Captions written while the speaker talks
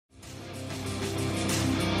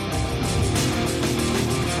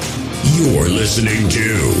You're listening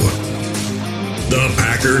to the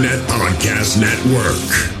Packernet Podcast Network.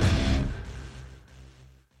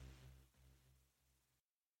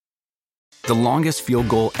 The longest field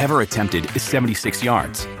goal ever attempted is 76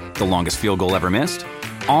 yards. The longest field goal ever missed?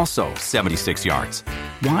 Also 76 yards.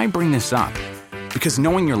 Why bring this up? Because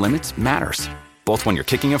knowing your limits matters, both when you're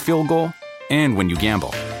kicking a field goal and when you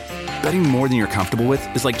gamble. Betting more than you're comfortable with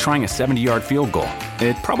is like trying a 70-yard field goal.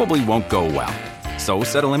 It probably won't go well. So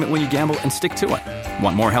set a limit when you gamble and stick to it.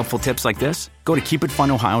 Want more helpful tips like this? Go to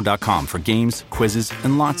keepitfunohio.com for games, quizzes,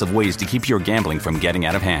 and lots of ways to keep your gambling from getting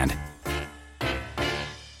out of hand.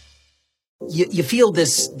 You feel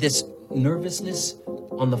this nervousness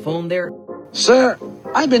on the phone there? Sir,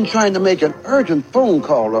 I've been trying to make an urgent phone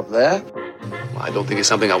call up there. Well, I don't think it's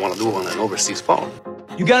something I want to do on an overseas phone.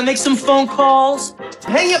 You gotta make some phone calls.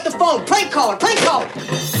 Hang up the phone. Prank caller.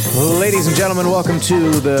 Ladies and gentlemen, welcome to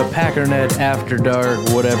the Packernet After Dark,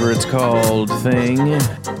 whatever it's called, thing.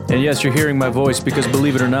 And yes, you're hearing my voice because,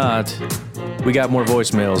 believe it or not, we got more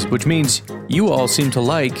voicemails, which means you all seem to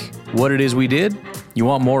like what it is we did. You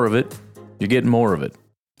want more of it. You're getting more of it.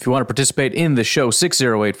 If you want to participate in the show,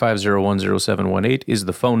 608-501-0718 is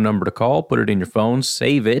the phone number to call. Put it in your phone,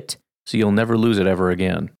 save it, so you'll never lose it ever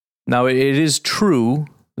again. Now, it is true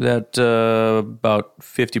that about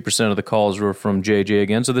 50% of the calls were from JJ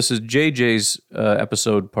again, so this is JJ's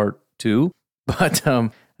episode part 2. But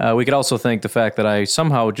we could also thank the fact that I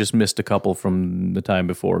somehow just missed a couple from the time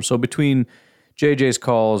before. So between JJ's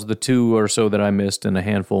calls, the 2 or so that I missed, and a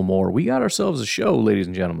handful more, we got ourselves a show, ladies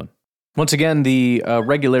and gentlemen. Once again, the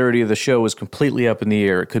regularity of the show is completely up in the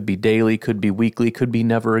air. It could be daily, could be weekly, could be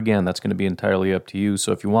never again. That's going to be entirely up to you.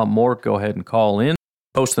 So if you want more, go ahead and call in.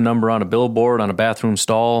 Post the number on a billboard, on a bathroom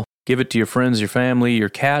stall. Give it to your friends, your family, your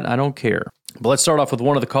cat. I don't care. But let's start off with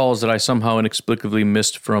one of the calls that I somehow inexplicably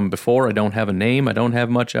missed from before. I don't have a name. I don't have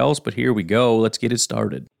much else, but here we go. Let's get it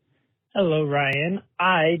started. Hello, Ryan.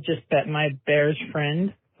 I just bet my Bears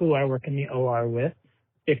friend, who I work in the OR with,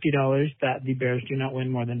 $50 that the Bears do not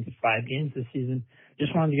win more than 5 games this season.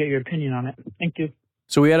 Just wanted to get your opinion on it. Thank you.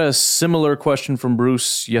 So we had a similar question from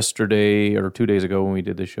Bruce yesterday or 2 days ago when we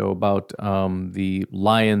did the show about the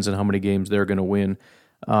Lions and how many games they're going to win.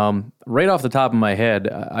 Right off the top of my head,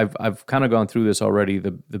 I've kind of gone through this already.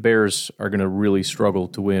 The Bears are going to really struggle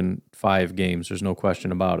to win 5 games. There's no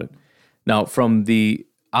question about it. Now, from the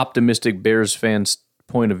optimistic Bears fans'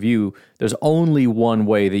 point of view, there's only one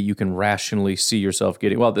way that you can rationally see yourself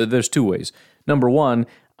getting. Well, there's 2 ways. Number one,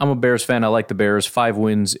 I'm a Bears fan. I like the Bears. 5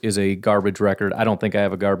 wins is a garbage record. I don't think I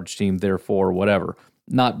have a garbage team, therefore, whatever.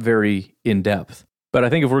 Not very in-depth. But I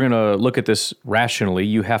think if we're going to look at this rationally,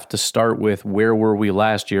 you have to start with where were we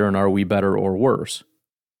last year and are we better or worse?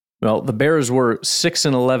 Well, the Bears were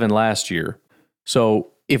 6-11 last year.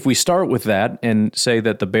 So if we start with that and say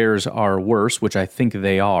that the Bears are worse, which I think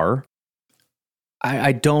they are,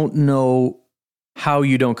 I don't know how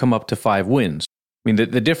you don't come up to 5 wins. I mean,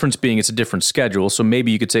 the difference being it's a different schedule, so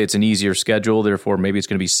maybe you could say it's an easier schedule, therefore maybe it's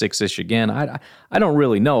going to be 6-ish again. I don't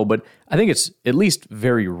really know, but I think it's at least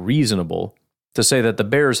very reasonable to say that the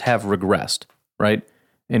Bears have regressed, right?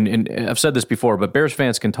 And I've said this before, but Bears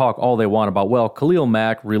fans can talk all they want about, well, Khalil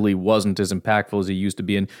Mack really wasn't as impactful as he used to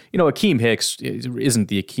be. And, Akeem Hicks isn't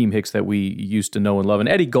the Akeem Hicks that we used to know and love. And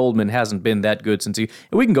Eddie Goldman hasn't been that good since and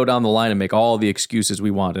we can go down the line and make all the excuses we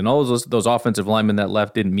want. And all those offensive linemen that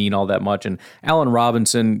left didn't mean all that much. And Allen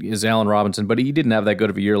Robinson is Allen Robinson, but he didn't have that good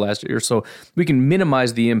of a year last year. So we can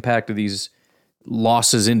minimize the impact of these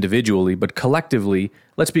losses individually, but collectively,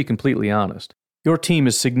 let's be completely honest. Your team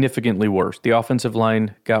is significantly worse. The offensive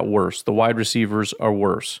line got worse. The wide receivers are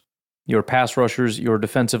worse. Your pass rushers, your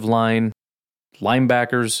defensive line,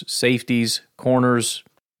 linebackers, safeties, corners,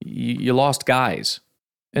 you lost guys.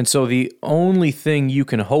 And so the only thing you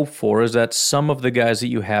can hope for is that some of the guys that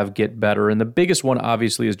you have get better. And the biggest one,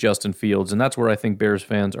 obviously, is Justin Fields. And that's where I think Bears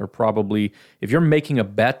fans are probably, if you're making a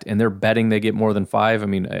bet and they're betting they get more than 5, I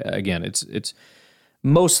mean, again, it's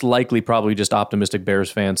most likely probably just optimistic Bears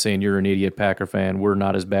fans saying you're an idiot Packer fan, we're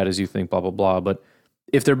not as bad as you think, blah, blah, blah. But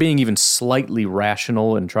if they're being even slightly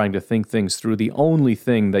rational and trying to think things through, the only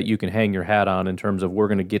thing that you can hang your hat on in terms of we're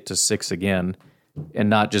going to get to 6 again and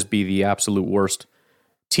not just be the absolute worst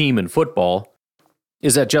team in football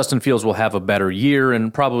is that Justin Fields will have a better year,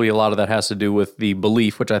 and probably a lot of that has to do with the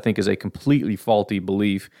belief, which I think is a completely faulty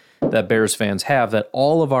belief that Bears fans have, that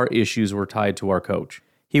all of our issues were tied to our coach.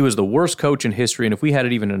 He was the worst coach in history, and if we had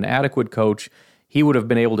even an adequate coach, he would have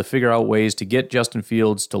been able to figure out ways to get Justin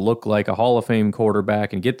Fields to look like a Hall of Fame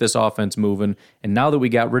quarterback and get this offense moving. And now that we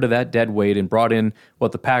got rid of that dead weight and brought in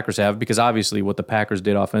what the Packers have, because obviously what the Packers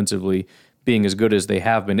did offensively being as good as they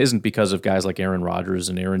have been isn't because of guys like Aaron Rodgers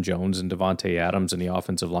and Aaron Jones and Devontae Adams and the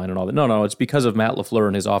offensive line and all that. No, it's because of Matt LaFleur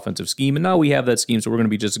and his offensive scheme. And now we have that scheme, so we're going to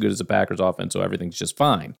be just as good as the Packers offense, so everything's just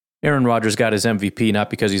fine. Aaron Rodgers got his MVP not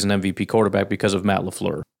because he's an MVP quarterback, because of Matt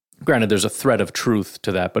LaFleur. Granted, there's a thread of truth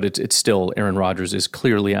to that, but it's still Aaron Rodgers is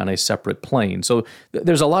clearly on a separate plane. So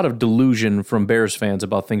there's a lot of delusion from Bears fans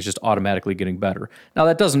about things just automatically getting better. Now,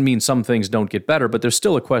 that doesn't mean some things don't get better, but there's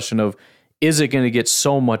still a question of, is it going to get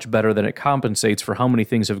so much better that it compensates for how many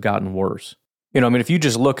things have gotten worse? If you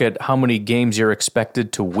just look at how many games you're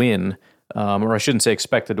expected to win, or I shouldn't say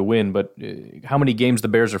expected to win, but how many games the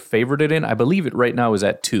Bears are favorited in, I believe it right now is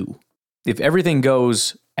at 2. If everything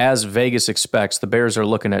goes as Vegas expects, the Bears are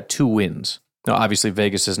looking at 2 wins. Now, obviously,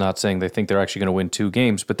 Vegas is not saying they think they're actually going to win 2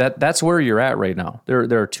 games, but that's where you're at right now.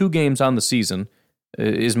 There are 2 games on the season,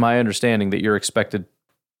 is my understanding, that you're expected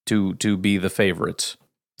to be the favorites.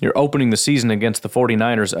 You're opening the season against the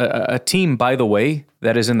 49ers, a team, by the way,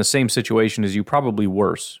 that is in the same situation as you, probably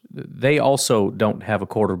worse. They also don't have a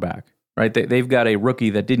quarterback, right? They've got a rookie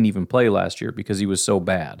that didn't even play last year because he was so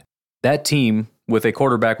bad. That team, with a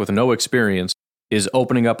quarterback with no experience, is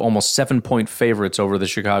opening up almost 7-point favorites over the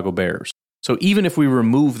Chicago Bears. So even if we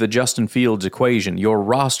remove the Justin Fields equation, your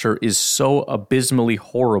roster is so abysmally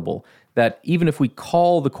horrible that even if we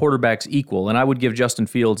call the quarterbacks equal, and I would give Justin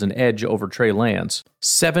Fields an edge over Trey Lance,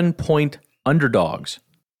 7-point underdogs,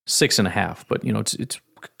 6.5. But, it's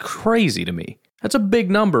crazy to me. That's a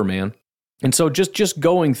big number, man. And so just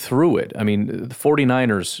going through it, the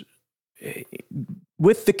 49ers,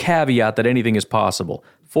 with the caveat that anything is possible,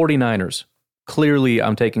 49ers, clearly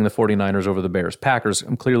I'm taking the 49ers over the Bears. Packers,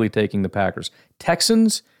 I'm clearly taking the Packers.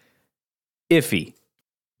 Texans, iffy.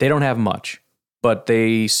 They don't have much, but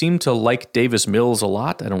they seem to like Davis Mills a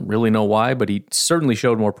lot. I don't really know why, but he certainly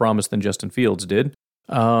showed more promise than Justin Fields did.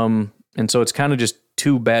 And so it's kind of just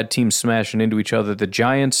 2 bad teams smashing into each other. The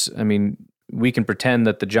Giants, we can pretend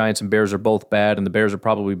that the Giants and Bears are both bad, and the Bears are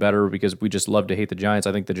probably better because we just love to hate the Giants.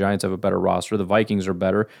 I think the Giants have a better roster. The Vikings are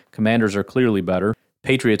better. Commanders are clearly better.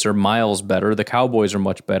 Patriots are miles better. The Cowboys are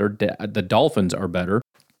much better. The Dolphins are better.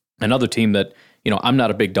 Another team that, I'm not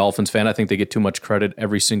a big Dolphins fan. I think they get too much credit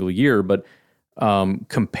every single year, but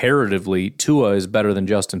comparatively, Tua is better than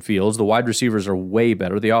Justin Fields. The wide receivers are way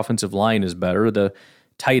better. The offensive line is better. The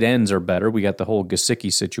tight ends are better. We got the whole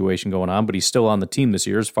Gesicki situation going on, but he's still on the team this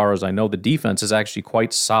year. As far as I know, the defense is actually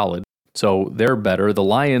quite solid. So they're better. The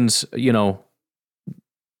Lions,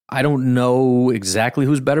 I don't know exactly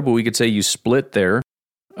who's better, but we could say you split there.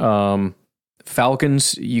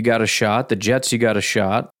 Falcons, you got a shot. The Jets, you got a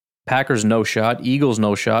shot. Packers, no shot. Eagles,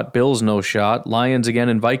 no shot. Bills, no shot. Lions again,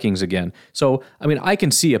 and Vikings again. So, I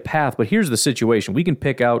can see a path, but here's the situation. We can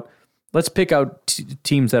let's pick out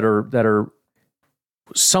teams that are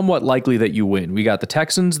somewhat likely that you win. We got the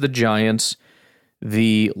Texans, the Giants,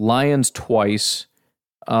 the Lions twice,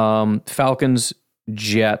 Falcons,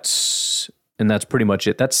 Jets, and that's pretty much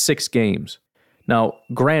it. That's 6 games. Now,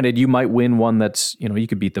 granted, you might win one that's, you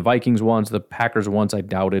could beat the Vikings once, the Packers once, I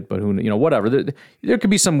doubt it, but whatever. There could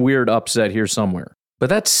be some weird upset here somewhere. But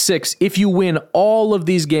that's 6 if you win all of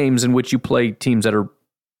these games in which you play teams that are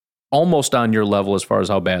almost on your level as far as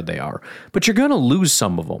how bad they are. But you're going to lose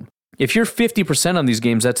some of them. If you're 50% on these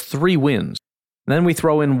games, that's 3 wins. And then we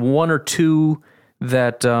throw in 1 or 2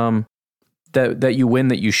 that you win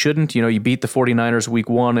that you shouldn't. You beat the 49ers week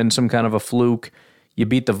 1 in some kind of a fluke. You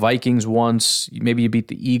beat the Vikings once. Maybe you beat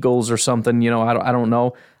the Eagles or something. I don't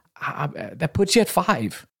know. That puts you at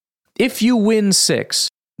 5. If you win 6,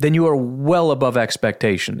 then you are well above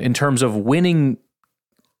expectation in terms of winning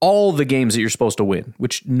all the games that you're supposed to win,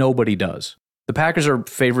 which nobody does. The Packers are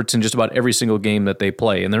favorites in just about every single game that they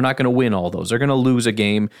play, and they're not going to win all those. They're going to lose a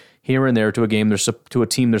game here and there to a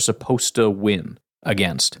team they're supposed to win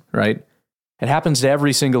against, right? It happens to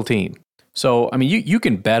every single team. So, you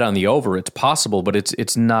can bet on the over. It's possible, but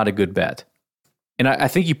it's not a good bet. And I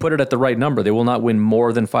think you put it at the right number. They will not win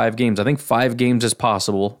more than 5 games. I think 5 games is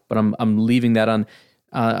possible, but I'm leaving that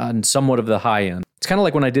on somewhat of the high end. It's kind of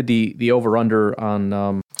like when I did the over-under on,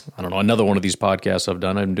 I don't know, another one of these podcasts I've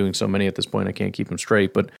done. I'm doing so many at this point, I can't keep them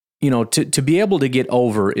straight. But, to be able to get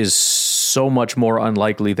over is so much more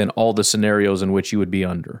unlikely than all the scenarios in which you would be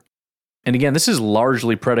under. And again, this is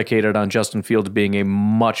largely predicated on Justin Fields being a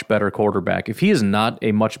much better quarterback. If he is not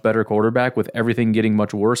a much better quarterback with everything getting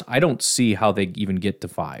much worse, I don't see how they even get to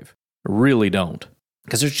 5. I really don't.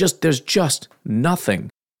 Because there's just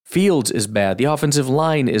nothing. Fields is bad. The offensive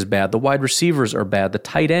line is bad. The wide receivers are bad. The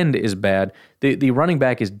tight end is bad. The running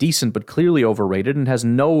back is decent, but clearly overrated and has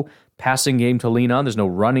no passing game to lean on. There's no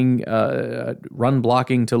run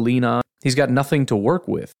blocking to lean on. He's got nothing to work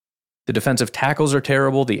with. The defensive tackles are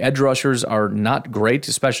terrible. The edge rushers are not great,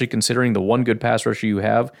 especially considering the one good pass rusher you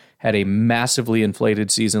have had a massively inflated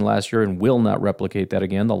season last year and will not replicate that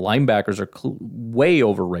again. The linebackers are way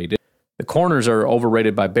overrated. The corners are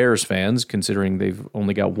overrated by Bears fans, considering they've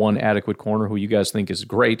only got one adequate corner who you guys think is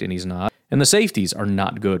great, and he's not. And the safeties are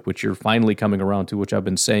not good, which you're finally coming around to, which I've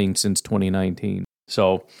been saying since 2019.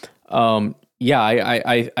 So, I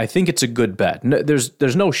think it's a good bet. No,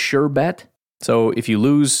 there's no sure bet. So if you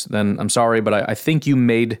lose, then I'm sorry, but I think you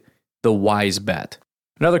made the wise bet.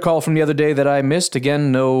 Another call from the other day that I missed.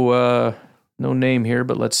 Again, no name here,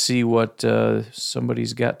 but let's see what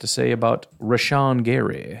somebody's got to say about Rashawn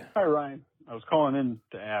Gary. Hi, Ryan. I was calling in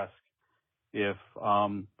to ask if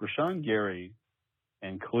Rashawn Gary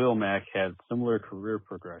and Khalil Mack had similar career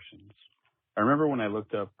progressions. I remember when I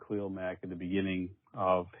looked up Khalil Mack at the beginning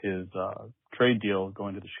of his trade deal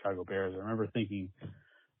going to the Chicago Bears, I remember thinking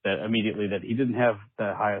that immediately that he didn't have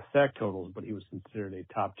the highest sack totals, but he was considered a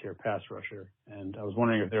top-tier pass rusher. And I was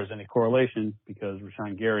wondering if there was any correlation because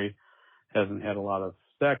Rashawn Gary hasn't had a lot of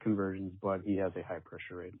sack conversions, but he has a high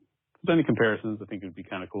pressure rate. If there's any comparisons, I think it would be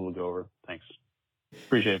kind of cool to go over. Thanks.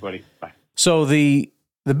 Appreciate it, buddy. Bye. So the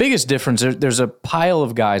biggest difference, there's a pile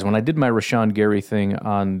of guys. When I did my Rashawn Gary thing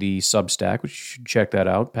on the Substack, which you should check that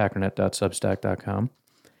out, packernet.substack.com.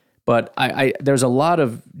 But there's a lot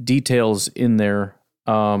of details in there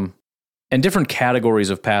and different categories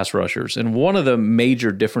of pass rushers. And one of the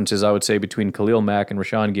major differences, I would say, between Khalil Mack and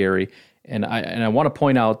Rashawn Gary, and I want to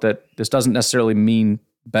point out that this doesn't necessarily mean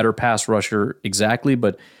better pass rusher exactly,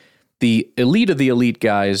 but the elite of the elite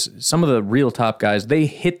guys, some of the real top guys, they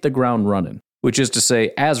hit the ground running, which is to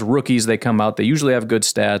say, as rookies, they come out, they usually have good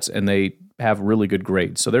stats, and they have really good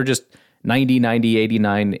grades. So they're just 90, 90,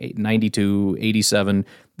 89, 92, 87.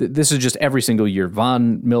 This is just every single year.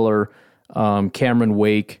 Von Miller, Cameron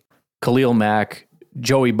Wake, Khalil Mack,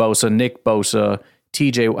 Joey Bosa, Nick Bosa,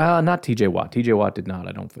 not TJ Watt. TJ Watt did not,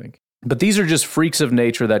 I don't think. But these are just freaks of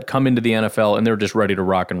nature that come into the NFL and they're just ready to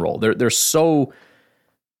rock and roll. They're so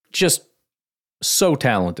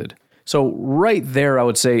talented. So right there, I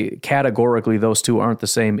would say categorically those two aren't the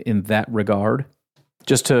same in that regard.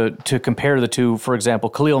 Just to compare the two, for example,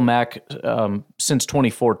 Khalil Mack, since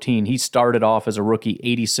 2014, he started off as a rookie,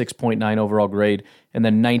 86.9 overall grade, and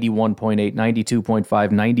then 91.8, 92.5,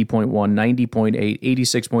 90.1, 90.8,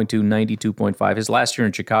 86.2, 92.5. His last year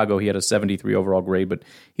in Chicago, he had a 73 overall grade, but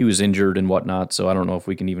he was injured and whatnot, so I don't know if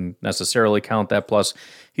we can even necessarily count that. Plus,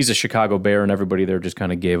 he's a Chicago Bear, and everybody there just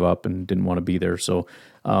kind of gave up and didn't want to be there. So,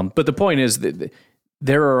 but the point is that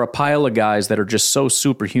there are a pile of guys that are just so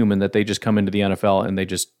superhuman that they just come into the NFL and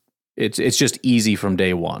it's just easy from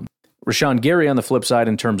day one. Rashawn Gary, on the flip side,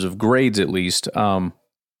 in terms of grades at least,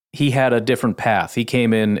 he had a different path. He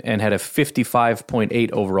came in and had a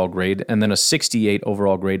 55.8 overall grade and then a 68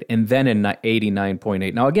 overall grade and then an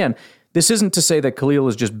 89.8. Now, again, this isn't to say that Khalil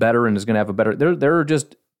is just better and is going to have a better... There are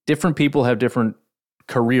just different people have different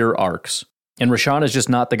career arcs. And Rashawn is just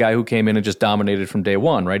not the guy who came in and just dominated from day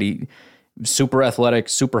one, right? He super athletic,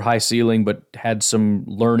 super high ceiling, but had some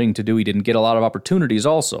learning to do. He didn't get a lot of opportunities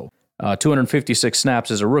also. 256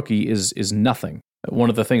 snaps as a rookie is nothing. One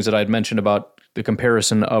of the things that I'd mentioned about the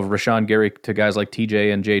comparison of Rashawn Gary to guys like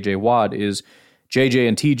TJ and JJ Watt is JJ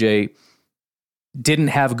and TJ didn't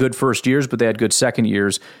have good first years, but they had good second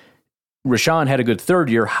years. Rashawn had a good third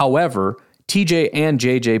year. However, TJ and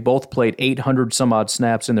JJ both played 800 some odd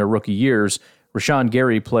snaps in their rookie years. Rashawn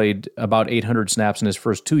Gary played about 800 snaps in his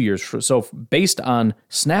first 2 years. So based on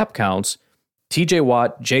snap counts, TJ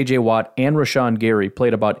Watt, JJ Watt, and Rashawn Gary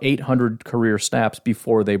played about 800 career snaps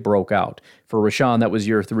before they broke out. For Rashawn, that was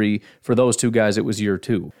year 3. For those two guys, it was year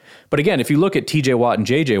 2. But again, if you look at TJ Watt and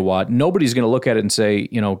JJ Watt, nobody's going to look at it and say,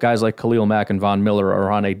 guys like Khalil Mack and Von Miller are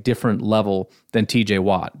on a different level than TJ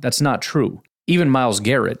Watt. That's not true. Even Myles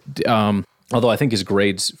Garrett, although I think his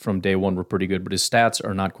grades from day one were pretty good, but his stats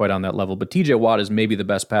are not quite on that level. But TJ Watt is maybe the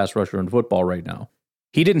best pass rusher in football right now.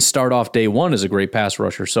 He didn't start off day one as a great pass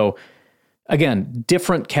rusher. So again,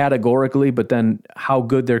 different categorically, but then how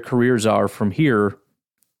good their careers are from here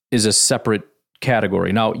is a separate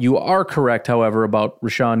category. Now, you are correct, however, about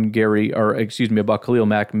Rashawn Gary, about Khalil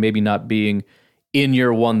Mack maybe not being in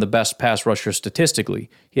year one the best pass rusher statistically.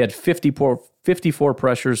 He had 54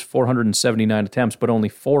 pressures, 479 attempts, but only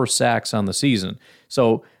 4 sacks on the season.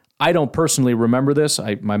 So I don't personally remember this.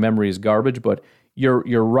 My memory is garbage, but you're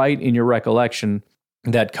right in your recollection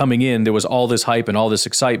that coming in, there was all this hype and all this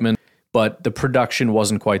excitement, but the production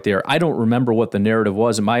wasn't quite there. I don't remember what the narrative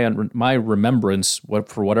was. And my remembrance,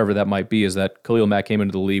 for whatever that might be, is that Khalil Mack came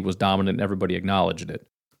into the league, was dominant, and everybody acknowledged it.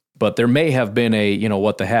 But there may have been a,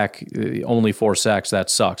 what the heck, only 4 sacks,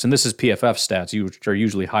 that sucks. And this is PFF stats, which are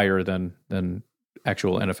usually higher than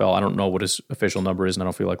actual NFL. I don't know what his official number is, and I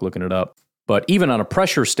don't feel like looking it up. But even on a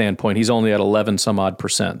pressure standpoint, he's only at 11 some odd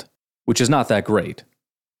 %, which is not that great.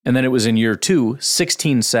 And then it was in year 2,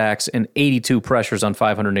 16 sacks and 82 pressures on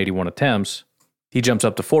 581 attempts. He jumps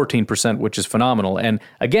up to 14%, which is phenomenal. And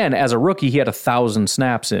again, as a rookie, he had 1,000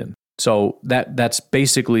 snaps in. So that's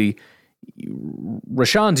basically,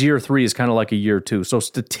 Rashawn's year 3 is kind of like a year 2. So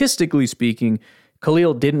statistically speaking,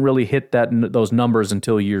 Khalil didn't really hit those numbers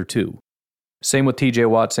until year 2. Same with TJ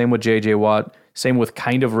Watt, same with JJ Watt, same with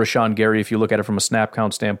kind of Rashawn Gary if you look at it from a snap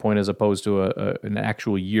count standpoint as opposed to an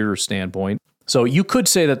actual year standpoint. So you could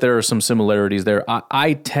say that there are some similarities there.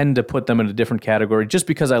 I tend to put them in a different category just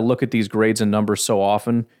because I look at these grades and numbers so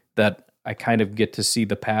often that I kind of get to see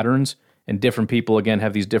the patterns, and different people, again,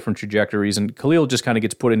 have these different trajectories. And Khalil just kind of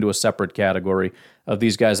gets put into a separate category of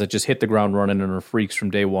these guys that just hit the ground running and are freaks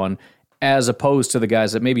from day one, as opposed to the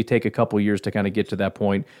guys that maybe take a couple years to kind of get to that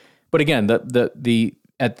point. But again,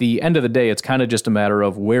 at the end of the day, it's kind of just a matter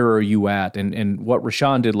of where are you at, and what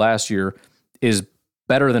Rashawn did last year is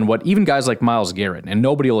better than what even guys like Myles Garrett, and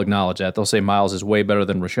nobody will acknowledge that. They'll say Myles is way better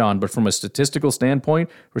than Rashawn, but from a statistical standpoint,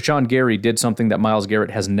 Rashawn Gary did something that Myles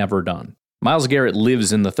Garrett has never done. Myles Garrett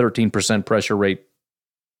lives in the 13% pressure rate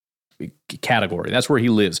category. That's where he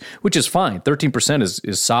lives, which is fine. 13%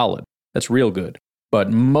 is solid. That's real good. But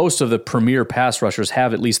most of the premier pass rushers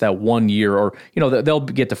have at least that 1 year, or they'll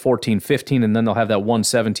get to 14, 15, and then they'll have that 1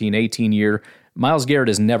 17, 18 year. Myles Garrett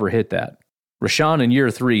has never hit that. Rashawn in year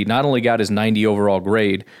 3 not only got his 90 overall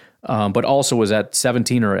grade, but also was at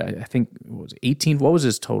 17 or I think it was 18. What was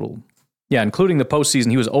his total? Yeah, including the postseason,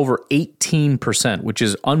 he was over 18%, which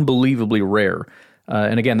is unbelievably rare.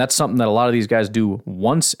 And again, that's something that a lot of these guys do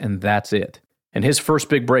once, and that's it. And his first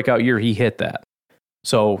big breakout year, he hit that.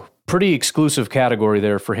 So pretty exclusive category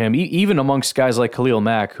there for him, even amongst guys like Khalil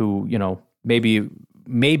Mack, who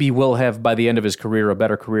maybe will have by the end of his career a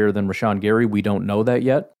better career than Rashawn Gary. We don't know that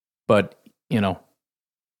yet, but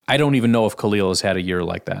I don't even know if Khalil has had a year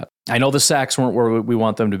like that. I know the sacks weren't where we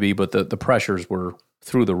want them to be, but the pressures were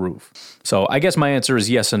through the roof. So I guess my answer is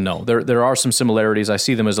yes and no. There are some similarities. I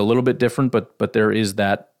see them as a little bit different, but there is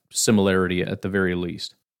that similarity at the very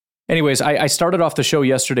least. Anyways, I started off the show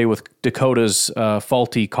yesterday with Dakota's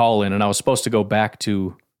faulty call-in, and I was supposed to go back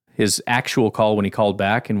to his actual call when he called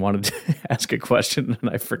back and wanted to ask a question, and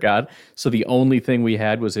I forgot. So the only thing we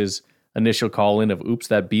had was his initial call-in of, oops,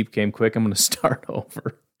 that beep came quick, I'm going to start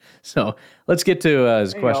over. So let's get to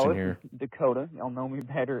his question here. Dakota, y'all know me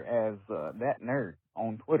better as that nerd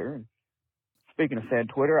on Twitter. And speaking of said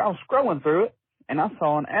Twitter, I was scrolling through it, and I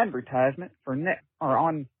saw an advertisement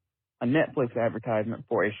on a Netflix advertisement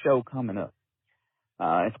for a show coming up.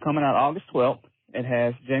 It's coming out August 12th. It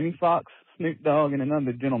has Jamie Foxx, Snoop Dogg, and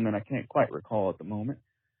another gentleman I can't quite recall at the moment.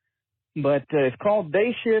 But it's called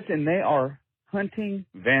Day Shift, and they are hunting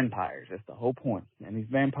vampires. That's the whole point. And these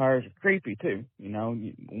vampires are creepy, too.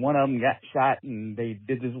 One of them got shot, and they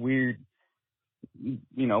did this weird,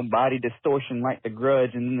 body distortion like The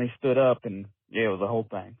Grudge, and then they stood up, and, yeah, it was a whole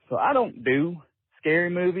thing. So I don't do scary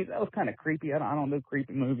movies. That was kind of creepy. I don't do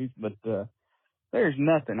creepy movies, but there's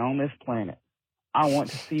nothing on this planet I want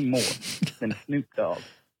to see more than Snoop Dogg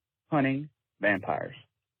hunting vampires.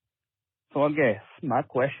 So I guess my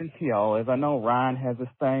question to y'all is, I know Ryan has this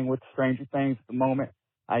thing with Stranger Things at the moment.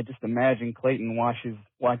 I just imagine Clayton watches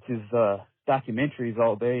documentaries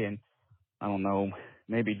all day, and I don't know,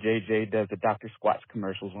 maybe JJ does the Dr. Squatch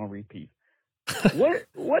commercials on repeat.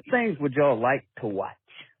 What things would y'all like to watch?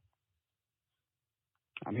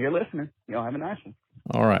 I'm here listening. Y'all have a nice one.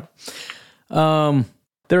 All right.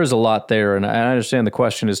 There is a lot there, and I understand the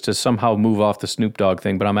question is to somehow move off the Snoop Dogg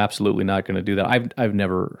thing, but I'm absolutely not going to do that. I've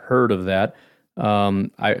never heard of that.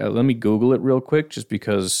 Let me Google it real quick, just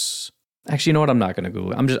because. Actually, you know what? I'm not going to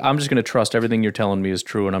Google it. I'm just going to trust everything you're telling me is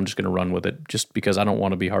true, and I'm just going to run with it, just because I don't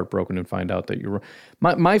want to be heartbroken and find out that you're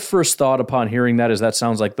wrong. My first thought upon hearing that is that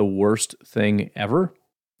sounds like the worst thing ever.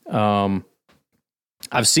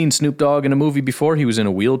 I've seen Snoop Dogg in a movie before. He was in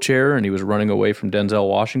a wheelchair and he was running away from Denzel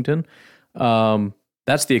Washington.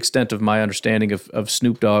 That's the extent of my understanding of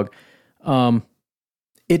Snoop Dogg. And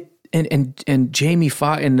Jamie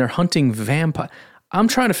Foxx, and they're hunting vampire. I'm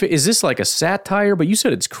trying to figure, is this like a satire? But you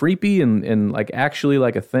said it's creepy and like actually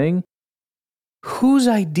like a thing. Whose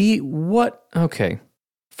idea? What? Okay.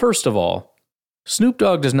 First of all, Snoop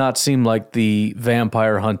Dogg does not seem like the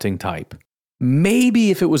vampire hunting type.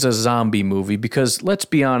 Maybe if it was a zombie movie, because let's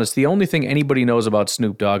be honest, the only thing anybody knows about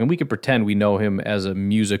Snoop Dogg, and we can pretend we know him as a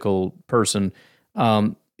musical person,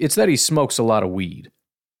 it's that he smokes a lot of weed.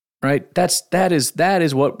 right? That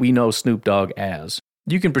is what we know Snoop Dogg as.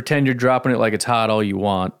 You can pretend you're dropping it like it's hot all you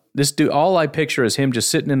want. This dude, all I picture is him just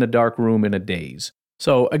sitting in a dark room in a daze.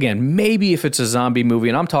 So again, maybe if it's a zombie movie,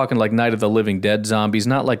 and I'm talking like Night of the Living Dead zombies,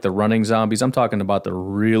 not like the running zombies. I'm talking about the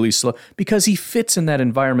really slow, because he fits in that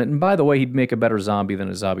environment. And by the way, he'd make a better zombie than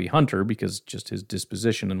a zombie hunter because just his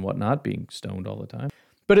disposition and whatnot, being stoned all the time.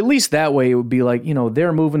 But at least that way it would be like,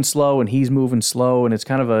 they're moving slow and he's moving slow, and it's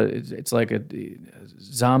kind of it's like a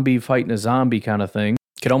zombie fighting a zombie kind of thing.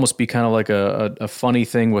 Could almost be kind of like a funny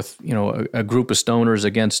thing with, a group of stoners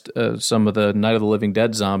against some of the Night of the Living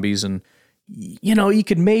Dead zombies. And, you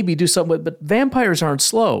could maybe do something with, but vampires aren't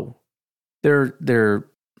slow. They're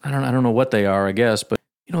I don't know what they are, I guess, but,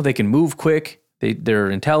 they can move quick.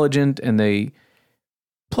 They're intelligent, and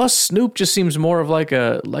plus Snoop just seems more of like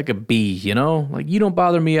a bee, like you don't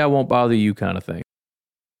bother me, I won't bother you kind of thing.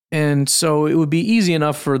 And so it would be easy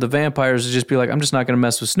enough for the vampires to just be like, I'm just not going to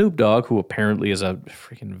mess with Snoop Dogg, who apparently is a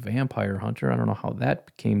freaking vampire hunter. I don't know how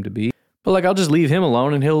that came to be. But like, I'll just leave him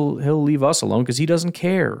alone and he'll leave us alone because he doesn't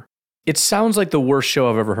care. It sounds like the worst show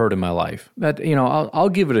I've ever heard in my life. That, I'll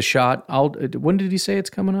give it a shot. When did he say it's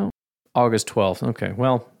coming out? August 12th. Okay,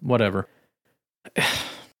 well, whatever.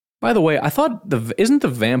 By the way, I thought isn't the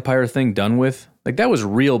vampire thing done with? Like that was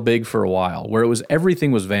real big for a while, where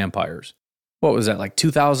everything was vampires. What was that, like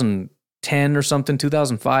 2010 or something,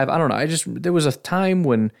 2005? I don't know. There was a time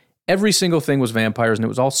when every single thing was vampires and it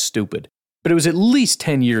was all stupid. But it was at least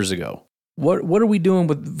 10 years ago. What are we doing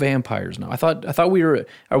with vampires now? I thought are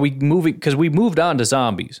we moving, because we moved on to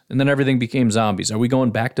zombies and then everything became zombies. Are we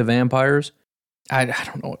going back to vampires? I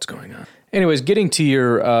don't know what's going on. Anyways, getting to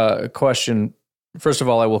your question. First of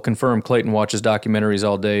all, I will confirm Clayton watches documentaries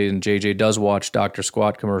all day, and JJ does watch Dr.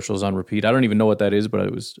 Squat commercials on repeat. I don't even know what that is, but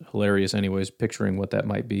it was hilarious anyways, picturing what that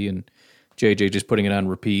might be, and JJ just putting it on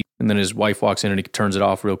repeat. And then his wife walks in and he turns it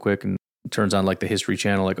off real quick and turns on like the History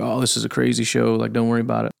Channel, like, oh, this is a crazy show, like, don't worry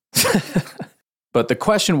about it. But the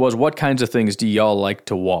question was, what kinds of things do y'all like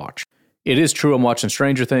to watch? It is true I'm watching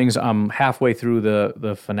Stranger Things. I'm halfway through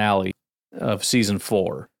the finale of season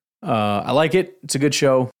 4. I like it. It's a good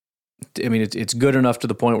show. I mean, it's good enough to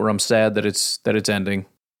the point where I'm sad that it's ending.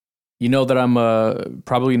 That I'm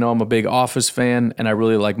probably know I'm a big Office fan, and I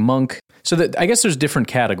really like Monk. So that I guess there's different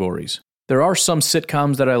categories. There are some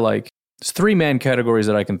sitcoms that I like. There's 3 main categories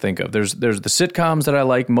that I can think of. There's the sitcoms that I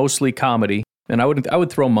like, mostly comedy, and I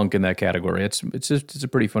would throw Monk in that category. It's a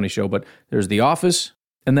pretty funny show. But there's The Office,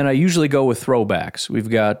 and then I usually go with throwbacks. We've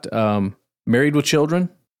got Married with Children,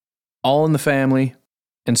 All in the Family,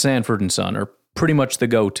 and Sanford and Son are pretty much the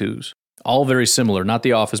go-tos. All very similar, not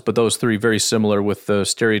The Office, but those 3 very similar, with the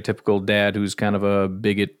stereotypical dad who's kind of a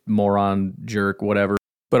bigot, moron, jerk, whatever,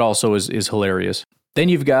 but also is hilarious. Then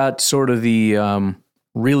you've got sort of the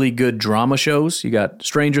really good drama shows. You got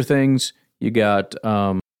Stranger Things, you got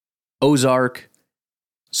Ozark,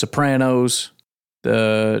 Sopranos,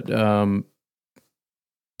 the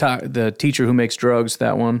Teacher Who Makes Drugs,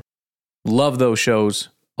 that one. Love those shows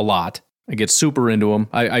a lot. I get super into them.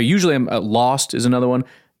 I usually am. Lost is another one.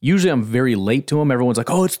 Usually I'm very late to them. Everyone's like,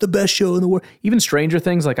 oh, it's the best show in the world. Even Stranger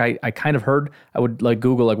Things, like I kind of heard, I would like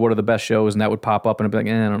Google like what are the best shows, and that would pop up, and I'd be like,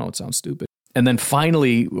 I don't know, it sounds stupid. And then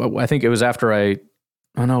finally, I think it was after it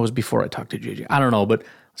was before I talked to JJ. I don't know, but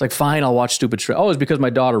it's like, fine, I'll watch Stupid Straight. Oh, it's because my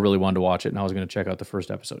daughter really wanted to watch it, and I was going to check out the first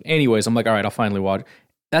episode. Anyways, I'm like, all right, I'll finally watch it.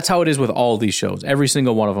 That's how it is with all these shows. Every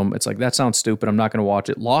single one of them, it's like, that sounds stupid, I'm not going to watch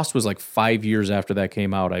it. Lost was like 5 years after that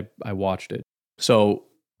came out, I watched it. So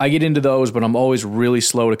I get into those, but I'm always really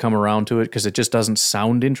slow to come around to it because it just doesn't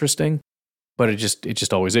sound interesting. But it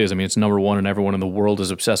just always is. I mean, it's number 1 and everyone in the world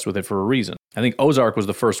is obsessed with it for a reason. I think Ozark was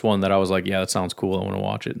the first one that I was like, yeah, that sounds cool, I want to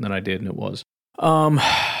watch it. And then I did, and it was.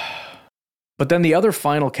 But then the other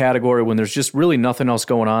final category, when there's just really nothing else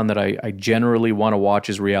going on that I generally want to watch,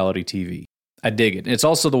 is reality TV. I dig it. It's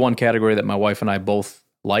also the one category that my wife and I both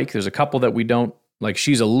like. There's a couple that we don't like.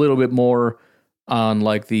 She's a little bit more on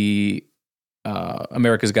like the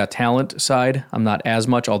America's Got Talent side. I'm not as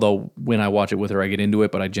much, although when I watch it with her, I get into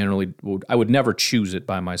it, but I would never choose it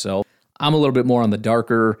by myself. I'm a little bit more on the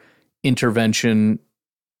darker intervention,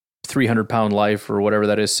 300-pound life or whatever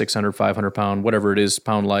that is, 600, 500-pound, whatever it is,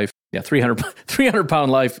 pound life. Yeah,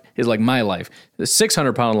 300-pound life is like my life. The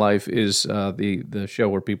 600-pound life is the show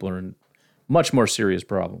where people are in much more serious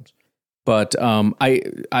problems. But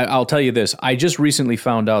I'll tell you this. I just recently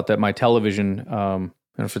found out that my television, I don't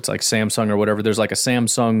know if it's like Samsung or whatever, there's like a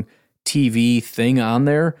Samsung TV thing on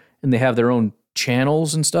there, and they have their own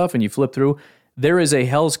channels and stuff, and you flip through. There is a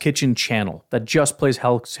Hell's Kitchen channel that just plays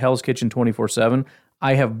Hell's Kitchen 24/7.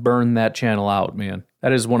 I have burned that channel out, man.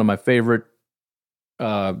 That is one of my favorite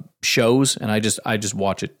shows, and I just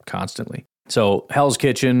watch it constantly. So Hell's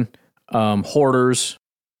Kitchen, Hoarders,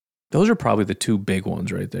 those are probably the two big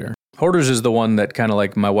ones right there. Hoarders is the one that kind of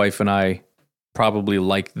like my wife and I probably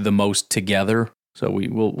like the most together. So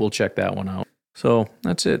we'll check that one out. So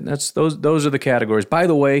that's it. Those are the categories. By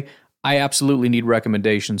the way, I absolutely need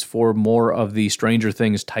recommendations for more of the Stranger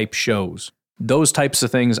Things type shows. Those types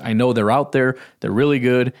of things, I know they're out there. They're really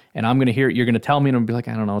good. And I'm going to hear it. You're going to tell me and I'm going to be like,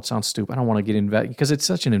 I don't know, it sounds stupid. I don't want to get invested because it's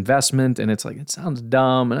such an investment and it's like, it sounds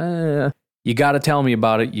dumb. You got to tell me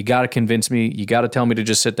about it. You got to convince me. You got to tell me to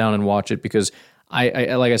just sit down and watch it because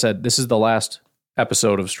I like I said, this is the last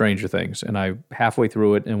episode of Stranger Things and I'm halfway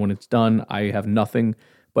through it. And when it's done, I have nothing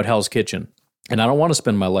but Hell's Kitchen. And I don't want to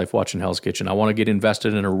spend my life watching Hell's Kitchen. I want to get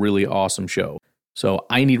invested in a really awesome show. So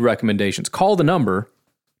I need recommendations. Call the number.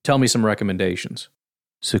 Tell me some recommendations.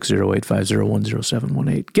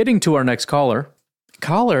 608-501-0718. Getting to our next caller.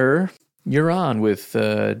 Caller, you're on with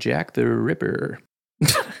Jack the Ripper.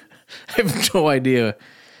 I have no idea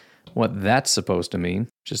what that's supposed to mean.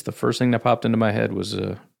 Just the first thing that popped into my head was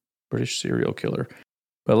a British serial killer.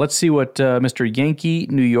 But let's see what Mr. Yankee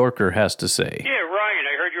New Yorker has to say. Yeah, Ryan,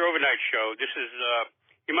 I heard your overnight show. This is,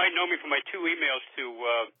 you might know me from my 2 emails to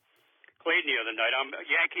Clayton the other night. I'm a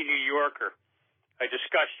Yankee New Yorker. I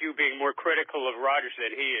discussed you being more critical of Rodgers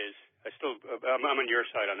than he is. I'm on your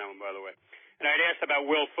side on that one, by the way. And I'd asked about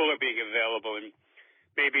Will Fuller being available and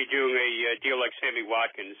maybe doing a deal like Sammy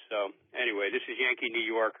Watkins. So anyway, this is Yankee New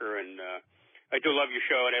Yorker, and I do love your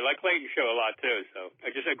show, and I like Clayton's show a lot too. So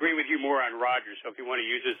I just agree with you more on Rodgers. So if you want to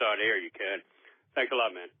use this on air, you can. Thanks a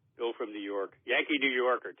lot, man. Bill from New York. Yankee New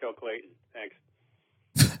Yorker. Tell Clayton. Thanks.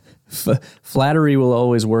 Flattery will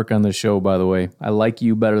always work on this show, by the way. I like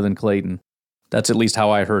you better than Clayton. That's at least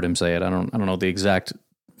how I heard him say it. I don't know the exact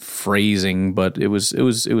phrasing, but it was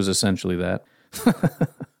essentially that.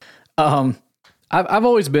 I've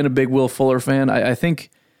always been a big Will Fuller fan. I think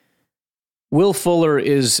Will Fuller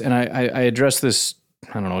is, and I addressed this,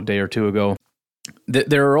 I don't know, a day or two ago.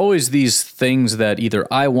 There are always these things that either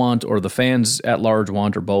I want or the fans at large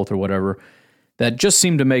want or both or whatever that just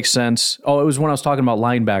seem to make sense. Oh, it was when I was talking about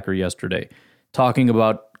linebacker yesterday, talking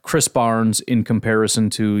about Chris Barnes in comparison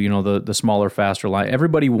to, you know, the smaller, faster line.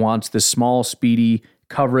 Everybody wants this small, speedy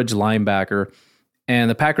coverage linebacker, and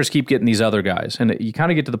the Packers keep getting these other guys. And you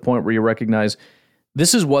kind of get to the point where you recognize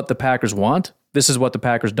this is what the Packers want, this is what the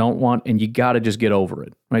Packers don't want, and you got to just get over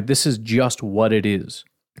it, right? This is just what it is.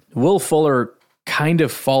 Will Fuller kind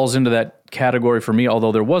of falls into that category for me,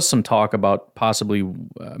 although there was some talk about possibly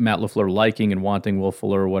Matt LaFleur liking and wanting Will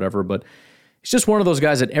Fuller or whatever, but he's just one of those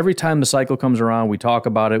guys that every time the cycle comes around, we talk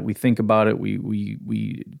about it, we think about it, we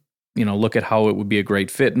look at how it would be a great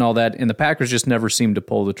fit and all that, and the Packers just never seem to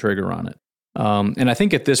pull the trigger on it. And I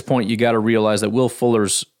think at this point, you got to realize that Will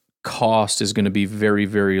Fuller's cost is going to be very,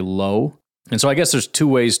 very low. And so I guess there's 2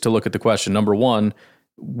 ways to look at the question. Number one,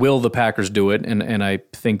 will the Packers do it? And I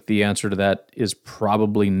think the answer to that is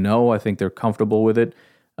probably no. I think they're comfortable with it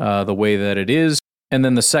the way that it is. And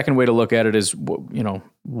then the second way to look at it is,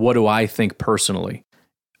 what do I think personally?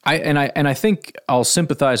 I think I'll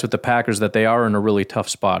sympathize with the Packers that they are in a really tough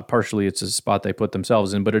spot. Partially, it's a spot they put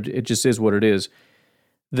themselves in, but it just is what it is.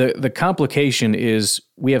 The complication is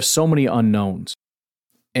we have so many unknowns,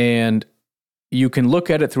 and you can look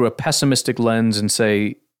at it through a pessimistic lens and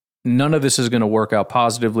say none of this is going to work out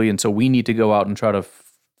positively, and so we need to go out and try to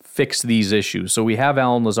fix these issues. So we have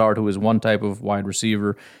Allen Lazard, who is one type of wide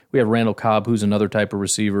receiver. We have Randall Cobb, who's another type of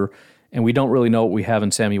receiver. And we don't really know what we have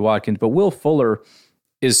in Sammy Watkins. But Will Fuller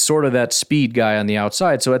is sort of that speed guy on the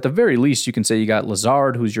outside. So at the very least, you can say you got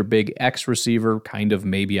Lazard, who's your big X receiver, kind of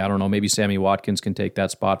maybe. I don't know. Maybe Sammy Watkins can take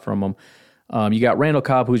that spot from him. You got Randall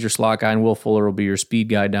Cobb, who's your slot guy, and Will Fuller will be your speed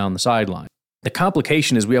guy down the sideline. The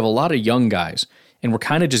complication is we have a lot of young guys, and we're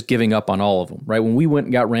kind of just giving up on all of them, right? When we went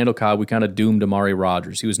and got Randall Cobb, we kind of doomed Amari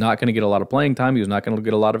Rodgers. He was not going to get a lot of playing time. He was not going to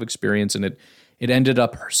get a lot of experience, and it ended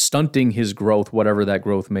up stunting his growth, whatever that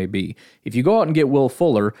growth may be. If you go out and get Will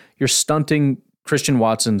Fuller, you're stunting Christian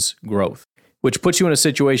Watson's growth, which puts you in a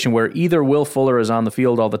situation where either Will Fuller is on the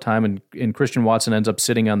field all the time and Christian Watson ends up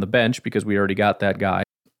sitting on the bench because we already got that guy,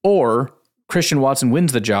 or Christian Watson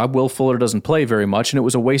wins the job, Will Fuller doesn't play very much, and it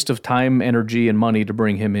was a waste of time, energy, and money to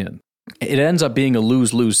bring him in. It ends up being a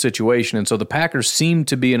lose-lose situation, and so the Packers seem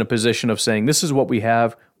to be in a position of saying, this is what we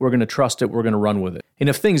have, we're going to trust it, we're going to run with it. And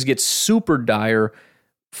if things get super dire,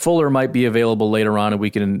 Fuller might be available later on, and we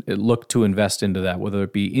can look to invest into that, whether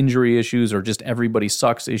it be injury issues or just everybody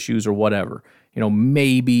sucks issues or whatever.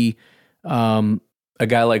 Maybe a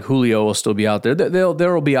guy like Julio will still be out there.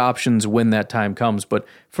 There will be options when that time comes, but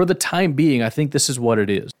for the time being, I think this is what it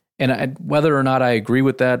is. And whether or not I agree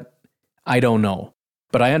with that, I don't know.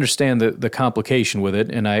 But I understand the complication with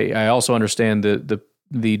it, and I also understand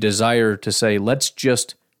the desire to say, let's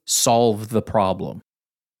just solve the problem.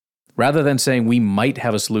 Rather than saying we might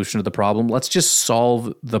have a solution to the problem, let's just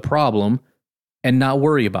solve the problem and not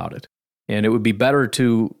worry about it. And it would be better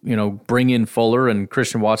to, bring in Fuller, and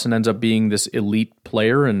Christian Watson ends up being this elite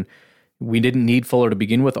player, and we didn't need Fuller to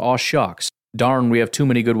begin with. Aw, shucks. Darn, we have too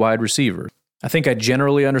many good wide receivers. I think I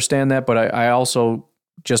generally understand that, but I also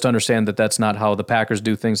just understand that that's not how the Packers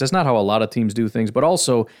do things. That's not how a lot of teams do things, but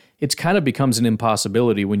also it's kind of becomes an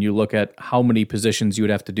impossibility when you look at how many positions you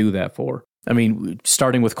would have to do that for. I mean,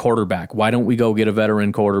 starting with quarterback, why don't we go get a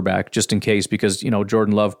veteran quarterback just in case? Because,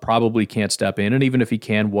 Jordan Love probably can't step in, and even if he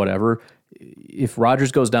can, whatever. If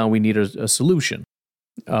Rodgers goes down, we need a solution.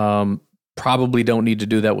 Probably don't need to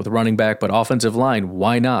do that with running back, but offensive line,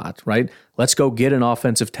 why not, right? Let's go get an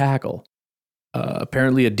offensive tackle.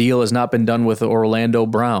 Apparently a deal has not been done with Orlando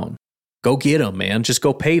Brown. Go get him, man. Just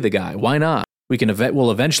go pay the guy. Why not?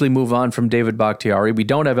 We'll eventually move on from David Bakhtiari. We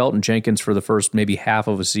don't have Elton Jenkins for the first maybe half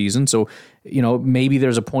of a season. So, maybe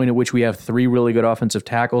there's a point at which we have 3 really good offensive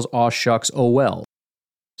tackles. Aw, shucks, oh well.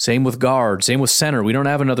 Same with guard, same with center. We don't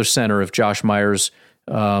have another center if Josh Myers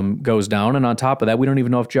goes down. And on top of that, we don't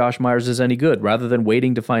even know if Josh Myers is any good. Rather than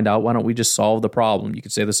waiting to find out, why don't we just solve the problem? You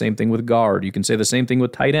could say the same thing with guard. You can say the same thing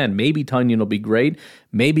with tight end. Maybe Tunyon will be great.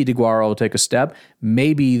 Maybe DeGuara will take a step.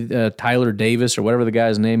 Maybe Tyler Davis or whatever the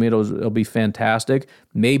guy's name is, it'll be fantastic.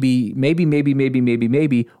 Maybe,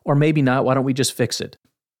 or maybe not. Why don't we just fix it?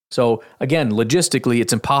 So again, logistically,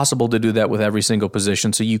 it's impossible to do that with every single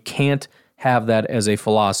position. So you can't have that as a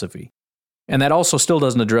philosophy. And that also still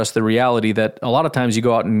doesn't address the reality that a lot of times you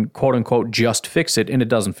go out and quote unquote just fix it, and it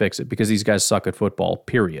doesn't fix it because these guys suck at football,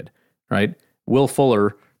 period. Right? Will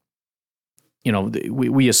Fuller,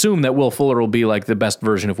 we assume that Will Fuller will be like the best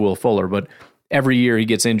version of Will Fuller, but every year he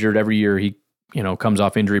gets injured, every year he, comes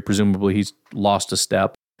off injury, presumably he's lost a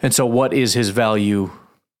step. And so what is his value,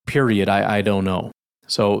 period? I don't know.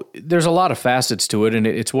 So there's a lot of facets to it, and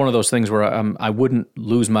it's one of those things where I wouldn't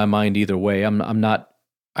lose my mind either way. I'm not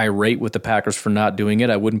irate with the Packers for not doing it.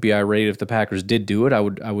 I wouldn't be irate if the Packers did do it. I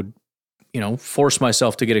would force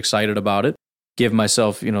myself to get excited about it, give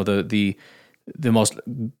myself, the most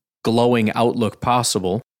glowing outlook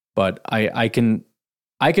possible. But I can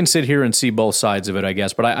sit here and see both sides of it, I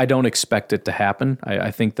guess, but I don't expect it to happen.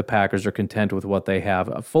 I think the Packers are content with what they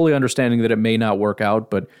have, fully understanding that it may not work out,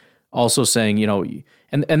 but also saying,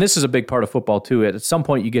 and this is a big part of football too. At some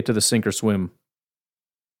point you get to the sink or swim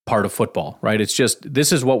part of football, right? It's just,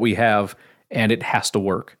 this is what we have and it has to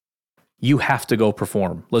work. You have to go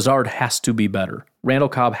perform. Lazard has to be better. Randall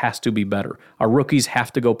Cobb has to be better. Our rookies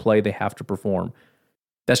have to go play. They have to perform.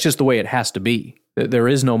 That's just the way it has to be. There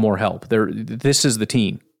is no more help. This is the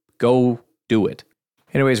team. Go do it.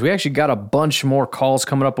 Anyways, we actually got a bunch more calls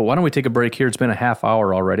coming up, but why don't we take a break here? It's been a half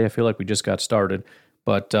hour already. I feel like we just got started,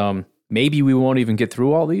 but maybe we won't even get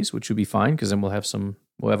through all these, which would be fine because then we'll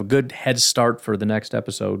have a good head start for the next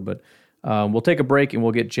episode, but we'll take a break and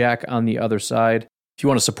we'll get Jack on the other side. If you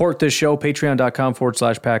want to support this show,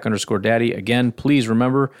 patreon.com/pack_daddy. Again, please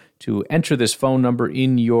remember to enter this phone number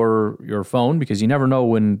in your phone because you never know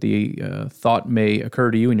when the thought may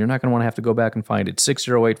occur to you and you're not going to want to have to go back and find it.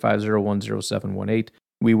 608-501-0718.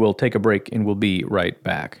 We will take a break and we'll be right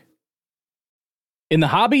back. In the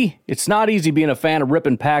hobby, it's not easy being a fan of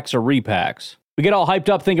ripping packs or repacks. We get all hyped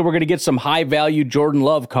up thinking we're going to get some high-value Jordan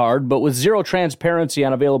Love card, but with zero transparency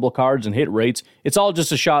on available cards and hit rates, it's all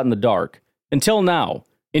just a shot in the dark. Until now,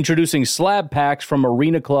 introducing slab packs from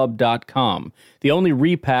arenaclub.com, the only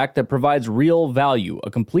repack that provides real value,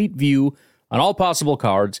 a complete view on all possible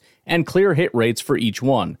cards, and clear hit rates for each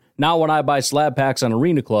one. Now when I buy slab packs on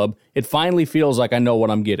Arena Club, it finally feels like I know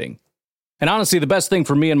what I'm getting. And honestly, the best thing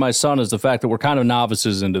for me and my son is the fact that we're kind of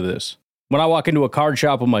novices into this. When I walk into a card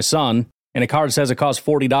shop with my son, and a card says it costs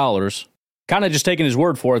 $40, kind of just taking his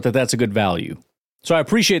word for it that that's a good value. So I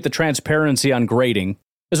appreciate the transparency on grading,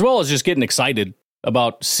 as well as just getting excited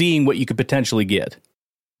about seeing what you could potentially get.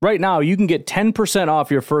 Right now, you can get 10% off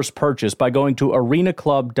your first purchase by going to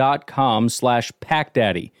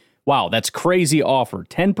arenaclub.com/packdaddy. Wow, that's crazy offer.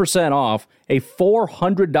 10% off a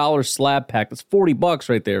 $400 slab pack. That's $40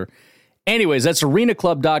 right there. Anyways, that's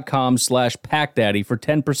arenaclub.com/packdaddy for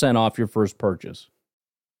 10% off your first purchase.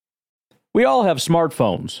 We all have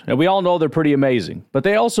smartphones, and we all know they're pretty amazing, but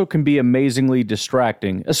they also can be amazingly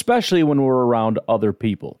distracting, especially when we're around other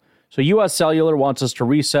people. So US Cellular wants us to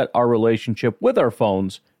reset our relationship with our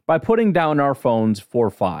phones by putting down our phones for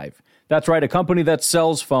 $5. That's right, a company that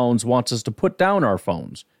sells phones wants us to put down our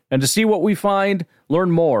phones. And to see what we find,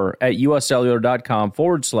 learn more at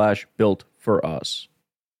uscellular.com/built for us.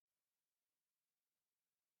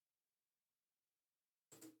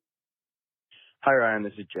 Hi, Ryan.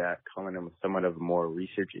 This is Jack calling in with somewhat of a more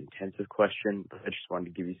research-intensive question, but I just wanted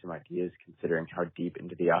to give you some ideas considering how deep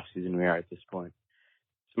into the offseason we are at this point.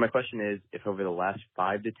 So my question is, if over the last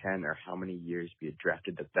 5 to 10 or how many years we had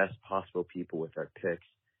drafted the best possible people with our picks,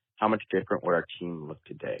 how much different would our team look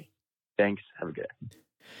today? Thanks. Have a good day.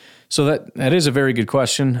 So that is a very good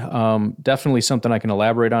question. Definitely something I can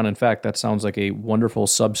elaborate on. In fact, that sounds like a wonderful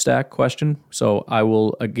Substack question. So I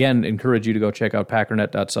will again encourage you to go check out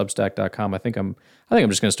packernet.substack.com. I think I'm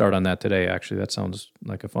just going to start on that today. Actually, that sounds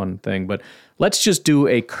like a fun thing. But let's just do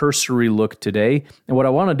a cursory look today. And what I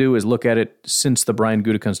want to do is look at it since the Brian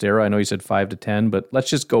Gutekunst era. I know you said 5 to 10, but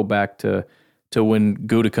let's just go back to when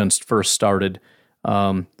Gutekunst first started.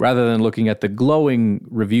 Rather than looking at the glowing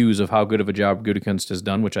reviews of how good of a job Gutekunst has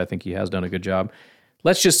done, which I think he has done a good job,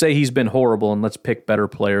 let's just say he's been horrible and let's pick better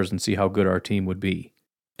players and see how good our team would be.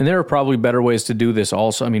 And there are probably better ways to do this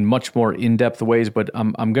also. I mean, much more in-depth ways, but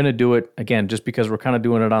I'm going to do it, again, just because we're kind of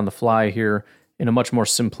doing it on the fly here in a much more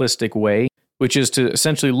simplistic way, which is to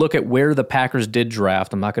essentially look at where the Packers did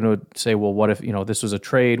draft. I'm not going to say, well, what if, this was a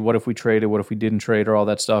trade? What if we traded? What if we didn't trade, or all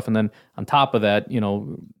that stuff? And then on top of that,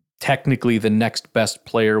 technically the next best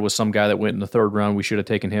player was some guy that went in the third round. We should have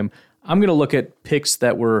taken him. I'm going to look at picks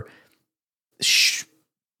that were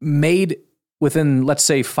made within, let's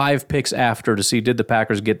say, 5 picks after to see, did the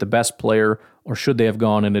Packers get the best player or should they have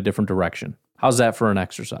gone in a different direction? How's that for an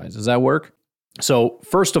exercise? Does that work? So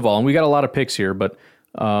first of all, and we got a lot of picks here, but,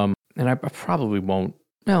 and I probably won't.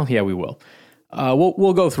 Well, yeah, we will.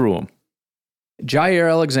 We'll go through them. Jair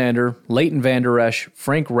Alexander, Leighton Vander Esch,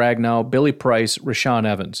 Frank Ragnow, Billy Price, Rashaan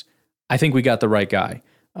Evans. I think we got the right guy.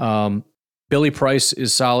 Billy Price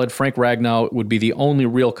is solid. Frank Ragnow would be the only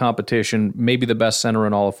real competition, maybe the best center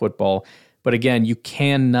in all of football. But again, you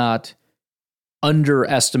cannot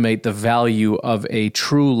underestimate the value of a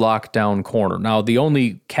true lockdown corner. Now, the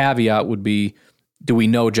only caveat would be, do we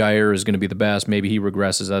know Jair is going to be the best? Maybe he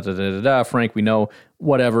regresses. Frank, we know.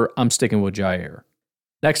 Whatever. I'm sticking with Jair.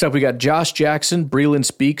 Next up, we got Josh Jackson, Breeland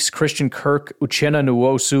Speaks, Christian Kirk, Uchenna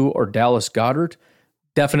Nwosu, or Dallas Goedert.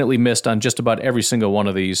 Definitely missed on just about every single one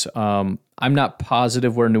of these. I'm not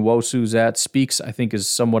positive where Nwosu's at. Speaks, I think, is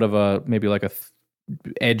somewhat of maybe like a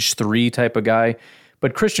edge 3 type of guy.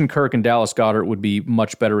 But Christian Kirk and Dallas Goedert would be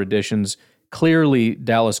much better additions. Clearly,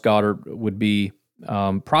 Dallas Goedert would be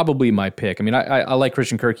probably my pick. I mean, I like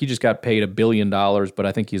Christian Kirk. He just got paid $1 billion, but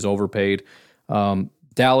I think he's overpaid.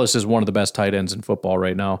 Dallas is one of the best tight ends in football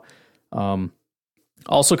right now.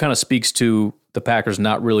 Also kind of speaks to the Packers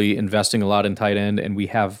not really investing a lot in tight end, and we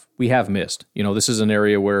have missed. This is an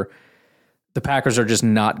area where the Packers are just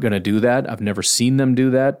not going to do that. I've never seen them do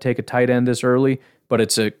that, take a tight end this early, but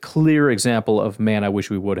it's a clear example of, man, I wish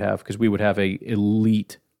we would have, because we would have a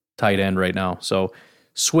elite tight end right now. So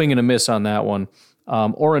swing and a miss on that one.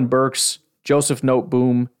 Oren Burks, Joseph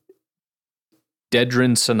Noteboom,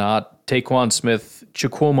 Dedrin Sanat, Taquan Smith,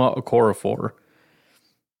 Chukwuma Okorafor.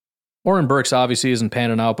 Oren Burks obviously isn't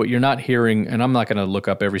panning out, but you're not hearing, and I'm not going to look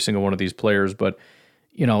up every single one of these players, but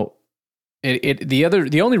the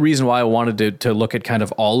only reason why I wanted to look at kind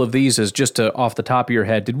of all of these is just to, off the top of your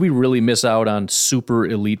head, did we really miss out on super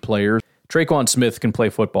elite players? Traquan Smith can play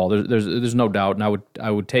football. There's no doubt, and I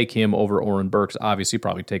would take him over Oren Burks. Obviously,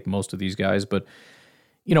 probably take most of these guys, but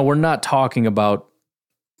we're not talking about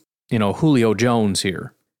Julio Jones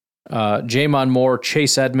here. Jamon Moore,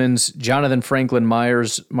 Chase Edmonds, Jonathan Franklin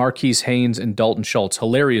Myers, Marquise Haynes, and Dalton Schultz.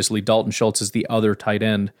 Hilariously, Dalton Schultz is the other tight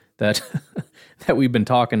end that that we've been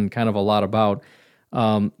talking kind of a lot about.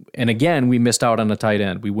 And again, we missed out on a tight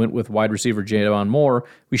end. We went with wide receiver Jamon Moore.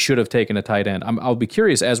 We should have taken a tight end. I'll be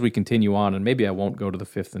curious as we continue on, and maybe I won't go to the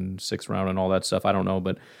 5th and 6th round and all that stuff. I don't know,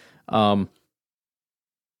 but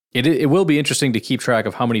It will be interesting to keep track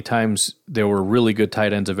of how many times there were really good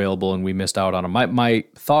tight ends available and we missed out on them. My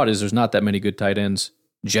thought is there's not that many good tight ends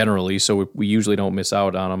generally, so we usually don't miss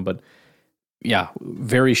out on them. But yeah,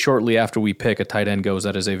 very shortly after we pick, a tight end goes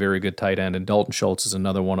that is a very good tight end, and Dalton Schultz is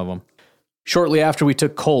another one of them. Shortly after we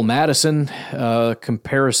took Cole Madison,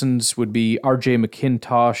 comparisons would be R.J.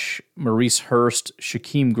 McIntosh, Maurice Hurst,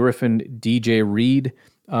 Shaquem Griffin, DJ Reed.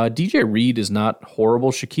 DJ Reed is not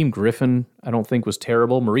horrible. Shaquem Griffin, I don't think, was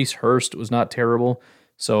terrible. Maurice Hurst was not terrible.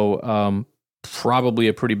 So probably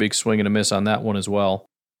a pretty big swing and a miss on that one as well.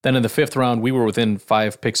 Then in the 5th round, we were within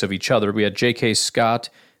 5 picks of each other. We had J.K. Scott,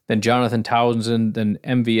 then Jonathan Townsend, then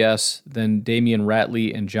MVS, then Damian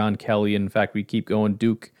Ratley, and John Kelly. In fact, we keep going.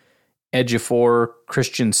 Duke Ejiofor,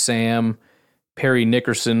 Christian Sam, Perry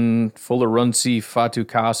Nickerson, Fuller Runcie, Fatou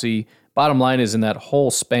Kassi. Bottom line is, in that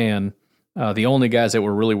whole span, the only guys that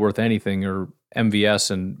were really worth anything are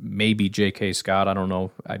MVS and maybe J.K. Scott. I don't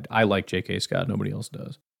know. I like J.K. Scott. Nobody else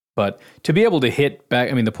does. But to be able to hit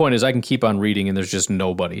back, I mean, the point is I can keep on reading and there's just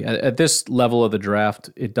nobody. At this level of the draft,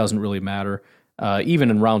 it doesn't really matter.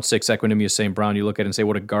 Even in round 6, Equanimeous St. Brown, you look at it and say,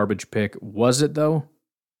 what a garbage pick. Was it, though?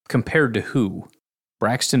 Compared to who?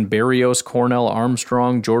 Braxton Berrios, Cornell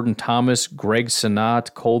Armstrong, Jordan Thomas, Greg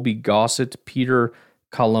Senat, Colby Gossett, Peter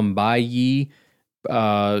Colombayi.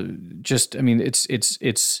 There's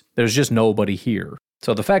just nobody here.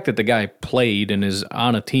 So the fact that the guy played and is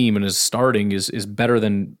on a team and is starting is better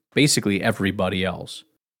than basically everybody else.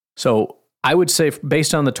 So I would say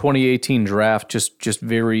based on the 2018 draft, just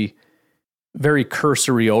very, very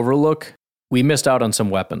cursory overlook, we missed out on some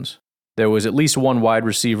weapons. There was at least one wide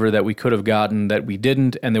receiver that we could have gotten that we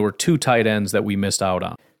didn't, and there were 2 tight ends that we missed out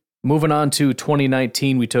on. Moving on to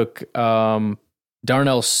 2019, we took Rashawn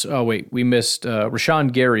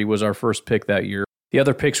Gary was our first pick that year. The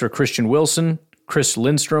other picks were Christian Wilson, Chris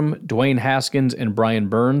Lindstrom, Dwayne Haskins, and Brian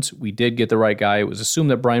Burns. We did get the right guy. It was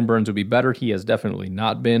assumed that Brian Burns would be better. He has definitely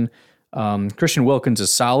not been. Christian Wilkins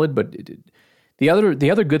is solid, but the other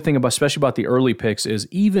good thing especially about the early picks is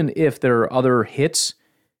even if there are other hits,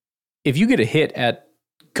 if you get a hit at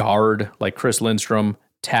guard like Chris Lindstrom,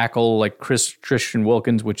 tackle like Christian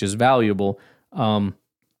Wilkins, which is valuable,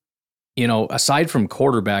 aside from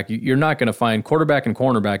quarterback, you're not going to find quarterback and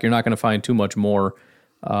cornerback. You're not going to find too much more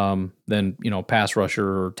than pass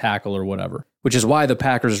rusher or tackle or whatever. Which is why the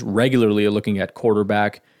Packers regularly are looking at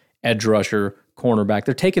quarterback, edge rusher, cornerback.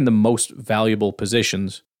 They're taking the most valuable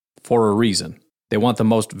positions for a reason. They want the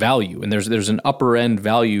most value, and there's an upper end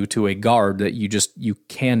value to a guard that you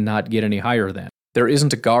cannot get any higher than. There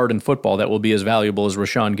isn't a guard in football that will be as valuable as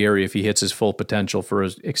Rashawn Gary if he hits his full potential for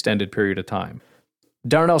an extended period of time.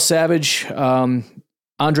 Darnell Savage,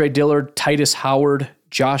 Andre Dillard, Titus Howard,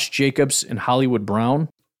 Josh Jacobs, and Hollywood Brown.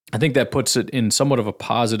 I think that puts it in somewhat of a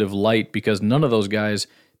positive light because none of those guys,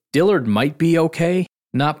 Dillard might be okay.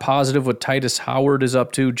 Not positive what Titus Howard is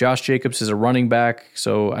up to. Josh Jacobs is a running back,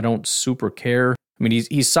 so I don't super care. I mean,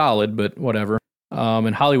 he's solid, but whatever.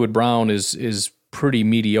 And Hollywood Brown is pretty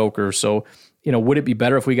mediocre. So, would it be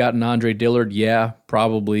better if we got an Andre Dillard? Yeah,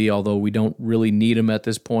 probably, although we don't really need him at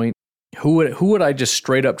this point. Who would I just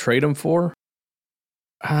straight up trade him for?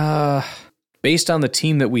 Based on the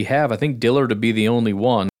team that we have, I think Dillard would be the only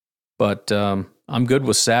one. But I'm good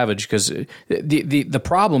with Savage because the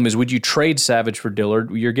problem is, would you trade Savage for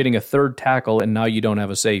Dillard? You're getting a third tackle, and now you don't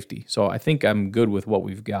have a safety. So I think I'm good with what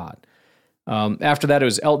we've got. After that, it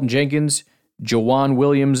was Elton Jenkins, Jawan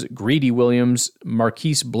Williams, Greedy Williams,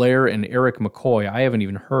 Marquise Blair, and Eric McCoy. I haven't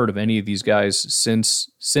even heard of any of these guys since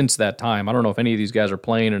that time. I don't know if any of these guys are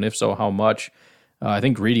playing, and if so, how much. I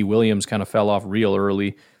think Greedy Williams kind of fell off real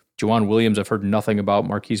early. Jawan Williams, I've heard nothing about.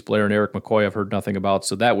 Marquise Blair and Eric McCoy, I've heard nothing about.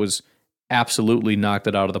 So that was absolutely knocked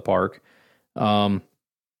it out of the park. Round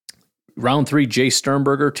 3, Jay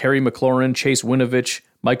Sternberger, Terry McLaurin, Chase Winovich,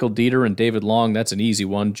 Michael Dieter, and David Long. That's an easy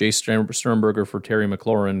one. Jay Sternberger for Terry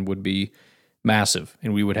McLaurin would be massive,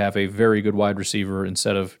 and we would have a very good wide receiver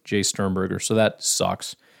instead of Jay Sternberger. So that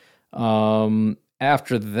sucks.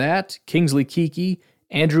 After that, Kingsley Keke,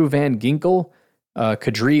 Andrew Van Ginkel,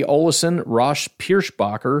 Kadri Olesen, Rosh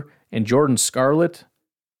Pierschbacher, and Jordan Scarlett.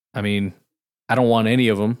 I mean, I don't want any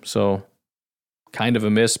of them, so kind of a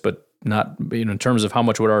miss, but not, in terms of how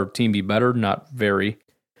much would our team be better, not very.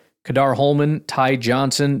 Kadar Holman, Ty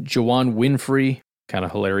Johnson, Jawan Winfrey, kind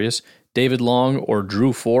of hilarious. David Long or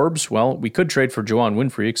Drew Forbes. Well, we could trade for Jawan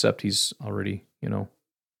Winfrey, except he's already,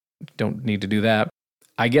 don't need to do that.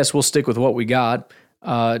 I guess we'll stick with what we got.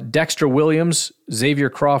 Dexter Williams, Xavier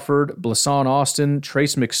Crawford, Blason Austin,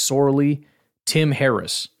 Trace McSorley, Tim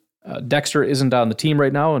Harris. Dexter isn't on the team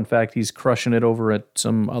right now. In fact, he's crushing it over at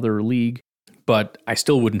some other league. But I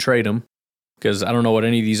still wouldn't trade him because I don't know what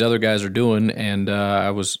any of these other guys are doing, and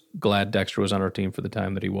I was glad Dexter was on our team for the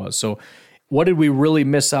time that he was. So what did we really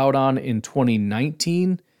miss out on in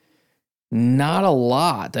 2019? Not a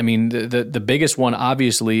lot. I mean, the biggest one,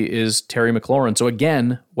 obviously, is Terry McLaurin. So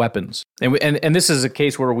again, weapons. And this is a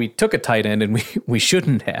case where we took a tight end, and we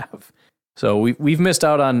shouldn't have. So we've missed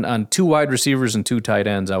out on 2 wide receivers and 2 tight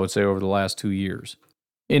ends, I would say, over the last 2 years.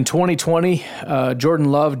 In 2020, Jordan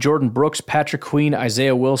Love, Jordan Brooks, Patrick Queen,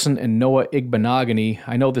 Isaiah Wilson, and Noah Igbenogany.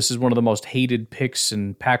 I know this is one of the most hated picks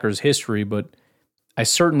in Packers history, but I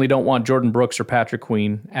certainly don't want Jordan Brooks or Patrick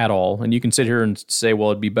Queen at all. And you can sit here and say, well,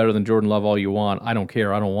 it'd be better than Jordan Love all you want. I don't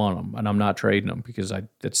care. I don't want them, and I'm not trading them because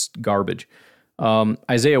that's garbage.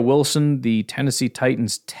 Isaiah Wilson, the Tennessee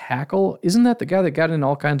Titans tackle, isn't that the guy that got in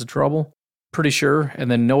all kinds of trouble? Pretty sure. And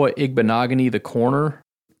then Noah Igbenogany, the corner.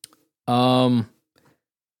 I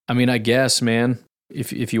mean, I guess, man,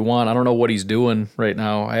 if you want, I don't know what he's doing right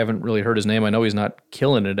now. I haven't really heard his name. I know he's not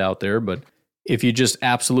killing it out there, but if you just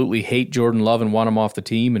absolutely hate Jordan Love and want him off the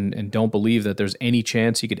team and don't believe that there's any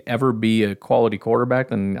chance he could ever be a quality quarterback,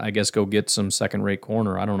 then I guess go get some second-rate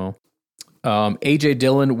corner. I don't know. A.J.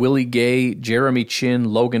 Dillon, Willie Gay, Jeremy Chin,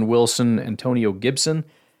 Logan Wilson, Antonio Gibson.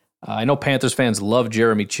 I know Panthers fans love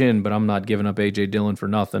Jeremy Chin, but I'm not giving up A.J. Dillon for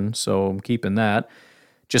nothing, so I'm keeping that.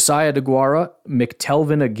 Josiah DeGuara,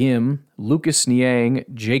 McTelvin Agim, Lucas Niang,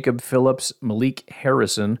 Jacob Phillips, Malik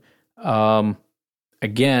Harrison.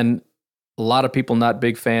 Again, a lot of people not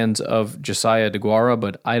big fans of Josiah DeGuara,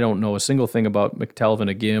 but I don't know a single thing about McTelvin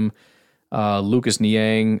Agim. Lucas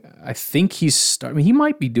Niang, I think he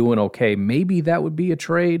might be doing okay. Maybe that would be a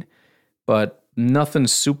trade, but nothing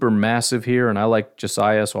super massive here, and I like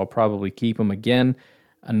Josiah, so I'll probably keep him. Again,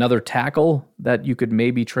 another tackle that you could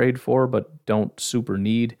maybe trade for, but don't super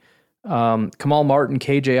need. Kamal Martin,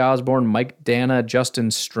 KJ Osborne, Mike Dana, Justin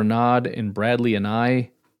Stranad, and Bradley and I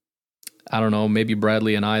don't know, maybe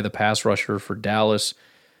Bradley and the pass rusher for Dallas,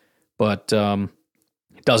 but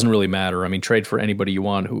it doesn't really matter. I mean, trade for anybody you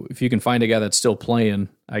want. If you can find a guy that's still playing,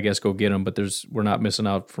 I guess go get him, but we're not missing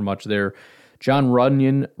out for much there. John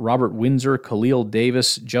Runyon, Robert Windsor, Khalil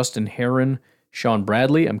Davis, Justin Herron, Sean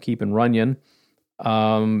Bradley. I'm keeping Runyon.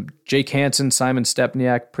 Jake Hansen, Simon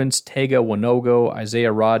Stepniak, Prince Tega Wanogo,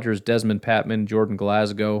 Isaiah Rogers, Desmond Patman, Jordan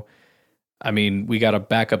Glasgow. I mean, we got a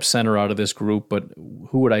backup center out of this group, but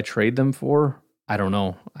who would I trade them for? I don't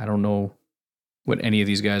know. I don't know what any of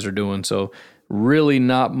these guys are doing. So really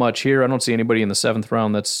not much here. I don't see anybody in the 7th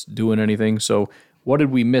round that's doing anything. So what did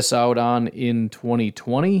we miss out on in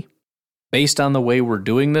 2020? Based on the way we're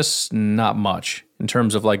doing this, not much. In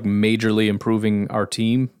terms of like majorly improving our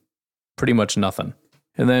team, pretty much nothing.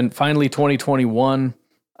 And then finally 2021,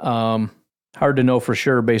 hard to know for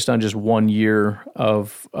sure based on just 1 year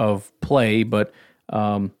of play, but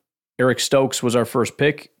Eric Stokes was our first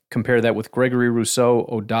pick. Compare that with Gregory Rousseau,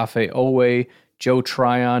 Odafe Owe, Joe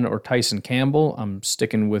Tryon, or Tyson Campbell. I'm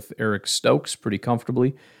sticking with Eric Stokes pretty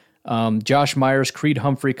comfortably. Josh Myers, Creed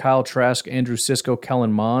Humphrey, Kyle Trask, Andrew Sisko,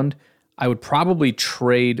 Kellen Mond. I would probably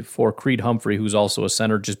trade for Creed Humphrey, who's also a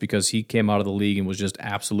center, just because he came out of the league and was just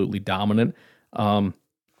absolutely dominant.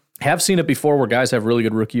 Have seen it before where guys have really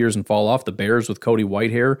good rookie years and fall off. The Bears with Cody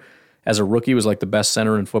Whitehair as a rookie was like the best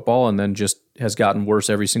center in football and then just has gotten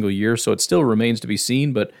worse every single year. So it still remains to be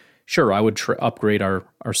seen, but sure, I would upgrade our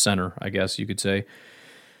center, I guess you could say.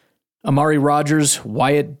 Amari Rogers,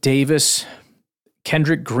 Wyatt Davis,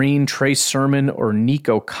 Kendrick Green, Trace Sermon, or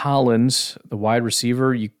Nico Collins, the wide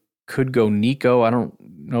receiver. You could go Nico. I don't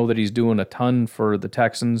know that he's doing a ton for the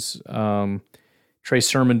Texans. Trace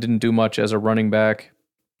Sermon didn't do much as a running back.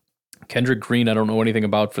 Kendrick Green, I don't know anything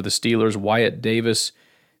about for the Steelers. Wyatt Davis,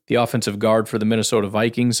 the offensive guard for the Minnesota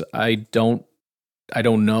Vikings. I don't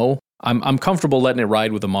know. I'm comfortable letting it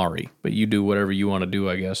ride with Amari, but you do whatever you want to do,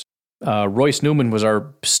 I guess. Royce Newman was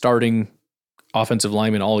our starting offensive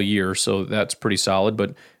lineman all year, so that's pretty solid.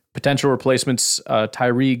 But potential replacements,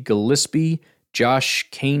 Tyree Gillespie, Josh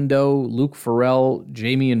Kando, Luke Farrell,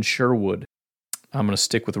 Jamie Sherwood. I'm going to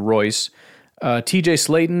stick with Royce. TJ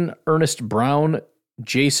Slayton, Ernest Brown,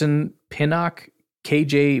 Jason Pinnock,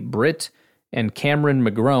 KJ Britt, and Cameron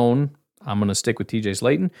McGrone. I'm going to stick with TJ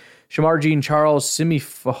Slayton. Shamar Jean Charles, Simi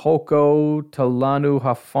Fahoko, Talanu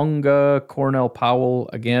Hafunga, Cornell Powell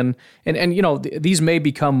again. And you know, these may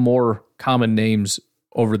become more common names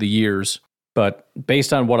over the years, but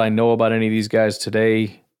based on what I know about any of these guys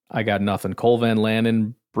today, I got nothing. Cole Van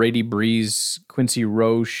Lannon, Brady Breeze, Quincy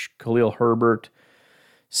Roche, Khalil Herbert,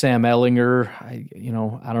 Sam Ellinger.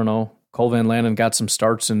 I don't know. Cole Van Lannon got some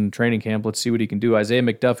starts in training camp. Let's see what he can do. Isaiah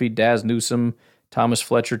McDuffie, Daz Newsome, Thomas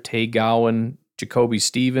Fletcher, Tay Gowan, Jacoby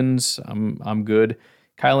Stevens. I'm good.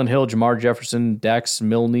 Kylan Hill, Jamar Jefferson, Dax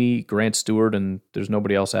Milne, Grant Stewart, and there's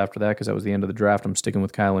nobody else after that because that was the end of the draft. I'm sticking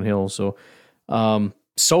with Kylan Hill. So,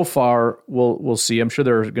 so far, we'll see. I'm sure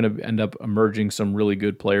there are going to end up emerging some really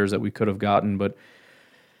good players that we could have gotten, but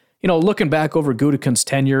you know, looking back over Gutekunst's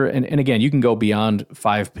tenure, and again, you can go beyond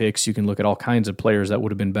 5 picks. You can look at all kinds of players that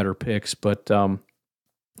would have been better picks, but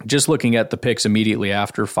just looking at the picks immediately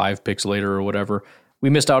after, 5 picks later or whatever,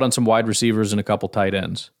 we missed out on some wide receivers and a couple tight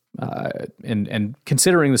ends. And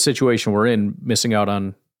considering the situation we're in, missing out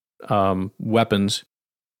on weapons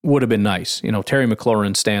would have been nice. You know, Terry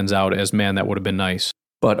McLaurin stands out as, man, that would have been nice.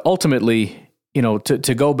 But ultimately, you know,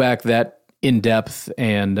 to go back that in depth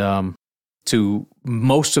and to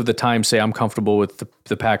most of the time say I'm comfortable with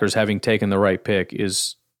the Packers having taken the right pick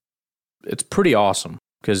it's pretty awesome,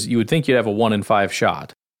 because you would think you'd have a 1 in 5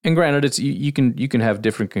 shot. And granted, you can have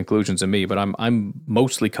different conclusions than me, but I'm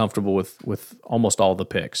mostly comfortable with almost all the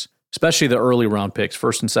picks. especially the early round picks,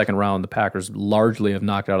 first and second round, the Packers largely have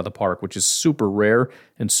knocked out of the park, which is super rare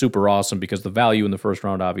and super awesome because the value in the first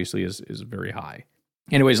round obviously is very high.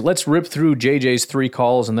 Anyways, let's rip through JJ's 3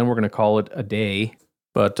 calls, and then we're going to call it a day.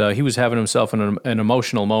 But he was having himself an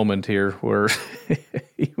emotional moment here where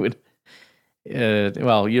he would.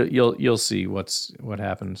 Well, you'll see what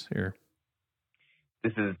happens here.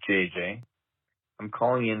 This is JJ. I'm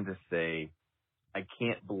calling in to say I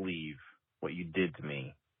can't believe what you did to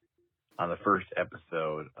me on the first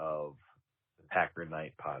episode of the Packer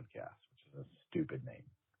Night podcast, which is a stupid name.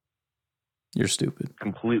 You're stupid.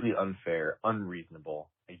 Completely unfair, unreasonable.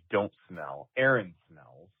 I don't smell. Aaron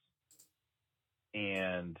smells.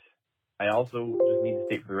 And I also just need to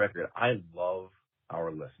state for the record, I love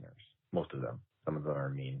our listeners. Most of them. Some of them are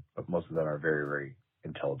mean, but most of them are very, very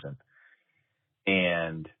intelligent.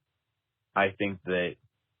 And I think that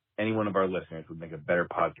any one of our listeners would make a better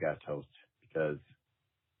podcast host because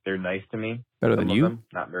they're nice to me. Better than you? Them,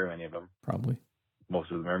 not very many of them. Probably.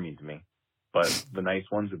 Most of them are mean to me. But the nice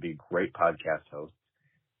ones would be great podcast hosts.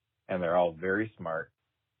 And they're all very smart.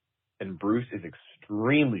 And Bruce is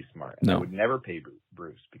extremely smart. And I would never pay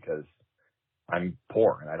Bruce because I'm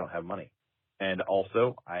poor and I don't have money. And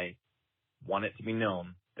also, I want it to be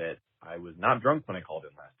known that I was not drunk when I called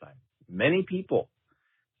in last time. Many people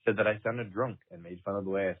said that I sounded drunk and made fun of the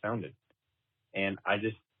way I sounded. And I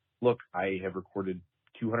have recorded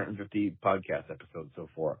 250 podcast episodes so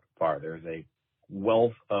far. There's a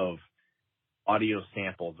wealth of audio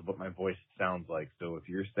samples of what my voice sounds like. So if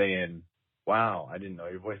you're saying, wow, I didn't know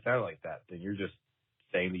your voice sounded like that, then you're just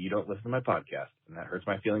saying that you don't listen to my podcast, and that hurts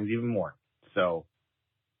my feelings even more. So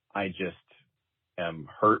I just am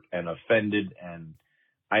hurt and offended, and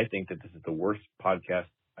I think that this is the worst podcast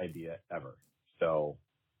idea ever. So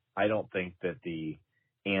I don't think that the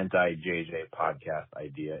anti-JJ podcast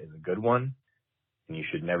idea is a good one, and you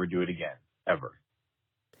should never do it again, ever.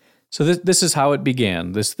 So this is how it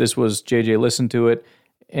began. This was JJ listened to it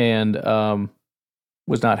and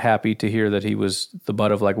was not happy to hear that he was the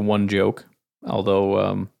butt of like one joke,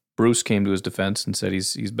 although Bruce came to his defense and said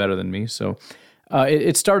he's better than me. So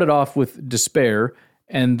it started off with despair,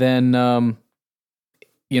 and then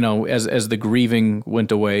as the grieving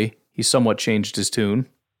went away, he somewhat changed his tune.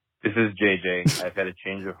 This is JJ. I've had a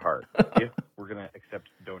change of heart. If we're going to accept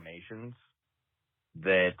donations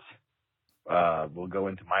that will go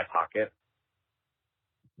into my pocket,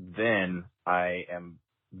 then I am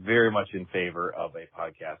very much in favor of a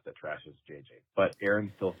podcast that trashes JJ. But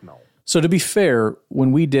Aaron still smells. So to be fair,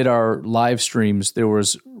 when we did our live streams, there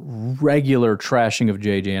was regular trashing of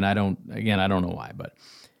JJ, and I don't know why, but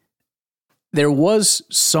there was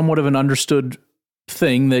somewhat of an understood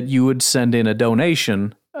thing that you would send in a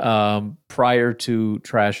donation prior to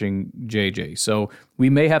trashing JJ. So we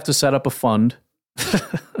may have to set up a fund.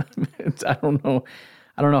 I don't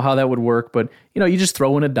know how that would work, but you just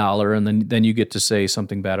throw in $1 and then you get to say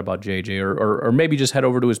something bad about JJ, or maybe just head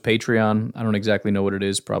over to his Patreon. I don't exactly know what it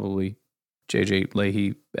is. Probably JJ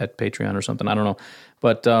Leahy at Patreon or something. I don't know,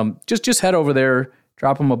 but just head over there,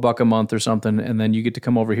 drop him $1 a month or something, and then you get to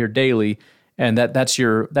come over here daily, and that's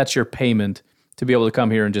your payment to be able to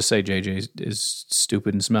come here and just say JJ is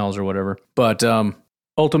stupid and smells or whatever. But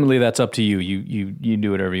ultimately, that's up to you. You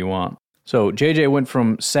do whatever you want. So JJ went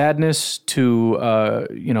from sadness to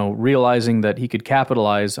realizing that he could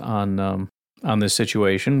capitalize on this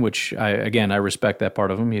situation, which I respect that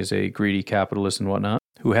part of him. He is a greedy capitalist and whatnot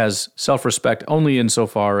who has self-respect only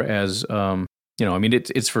insofar as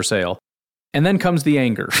it's for sale. And then comes the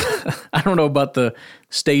anger. I don't know about the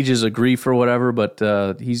stages of grief or whatever, but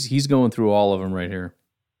he's going through all of them right here.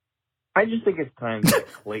 I just think it's time that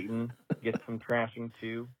Clayton gets some trashing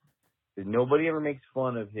too. Because nobody ever makes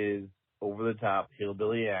fun of his over-the-top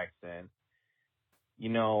hillbilly accent.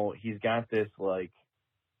 He's got this like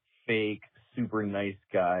fake, super nice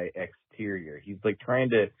guy exterior. He's like trying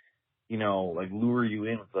to, lure you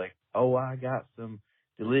in with like, oh, I got some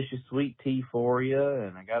delicious sweet tea for you,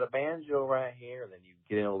 and I got a banjo right here. And then you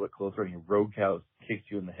get in a little bit closer, and your roadhouse kicks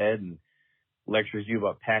you in the head and lectures you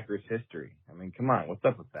about Packers history. I mean, come on, what's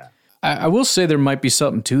up with that? I will say there might be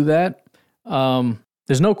something to that.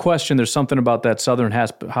 There's no question there's something about that Southern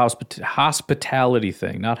hospitality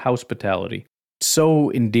thing, not hospitality.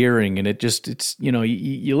 So endearing, and it's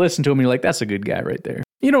you listen to him and you're like, that's a good guy right there.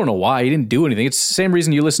 You don't know why, he didn't do anything. It's the same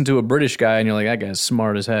reason you listen to a British guy and you're like, that guy's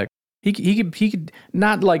smart as heck. He could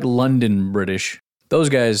not like London British. Those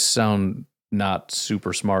guys sound not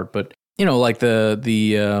super smart, but like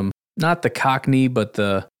the not the Cockney, but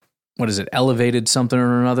the, what is it, elevated something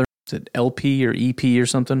or another? Is it LP or EP or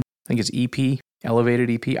something? I think it's EP. Elevated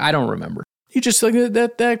EP? I don't remember. You just like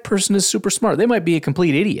that person is super smart. They might be a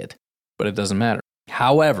complete idiot, but it doesn't matter.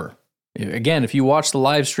 However, again, if you watch the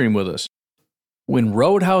live stream with us, when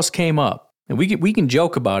Roadhouse came up, and we can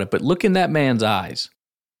joke about it, but look in that man's eyes.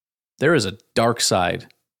 There is a dark side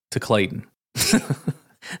to Clayton.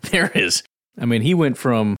 There is. I mean, he went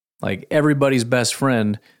from like everybody's best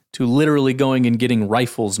friend to literally going and getting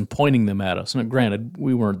rifles and pointing them at us. Now, granted,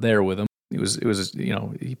 we weren't there with him. It was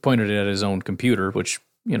he pointed it at his own computer, which,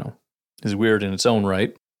 is weird in its own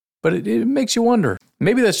right. But it makes you wonder.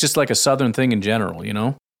 Maybe that's just like a Southern thing in general,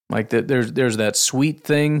 Like there's that sweet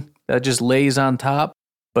thing that just lays on top.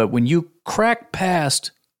 But when you crack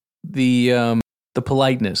past the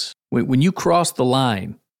politeness, when you cross the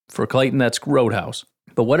line, for Clayton, that's Roadhouse.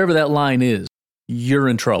 But whatever that line is, you're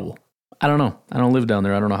in trouble. I don't know. I don't live down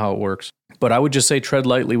there. I don't know how it works. But I would just say tread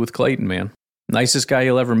lightly with Clayton, man. Nicest guy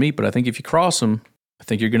you'll ever meet, but I think if you cross him, I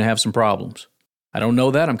think you're going to have some problems. I don't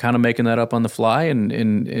know that. I'm kind of making that up on the fly.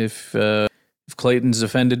 And if Clayton's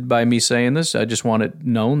offended by me saying this, I just want it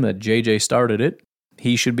known that JJ started it.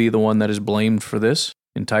 He should be the one that is blamed for this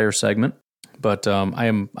entire segment. But I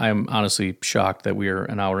am honestly shocked that we are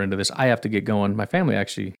an hour into this. I have to get going. My family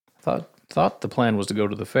actually thought the plan was to go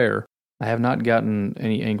to the fair. I have not gotten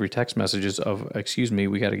any angry text messages of, excuse me,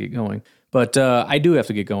 we got to get going. But I do have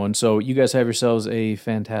to get going. So you guys have yourselves a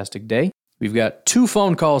fantastic day. We've got 2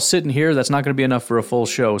 phone calls sitting here. That's not going to be enough for a full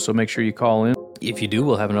show, so make sure you call in. If you do,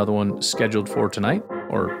 we'll have another one scheduled for tonight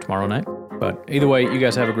or tomorrow night. But either way, you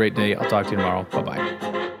guys have a great day. I'll talk to you tomorrow. Bye-bye.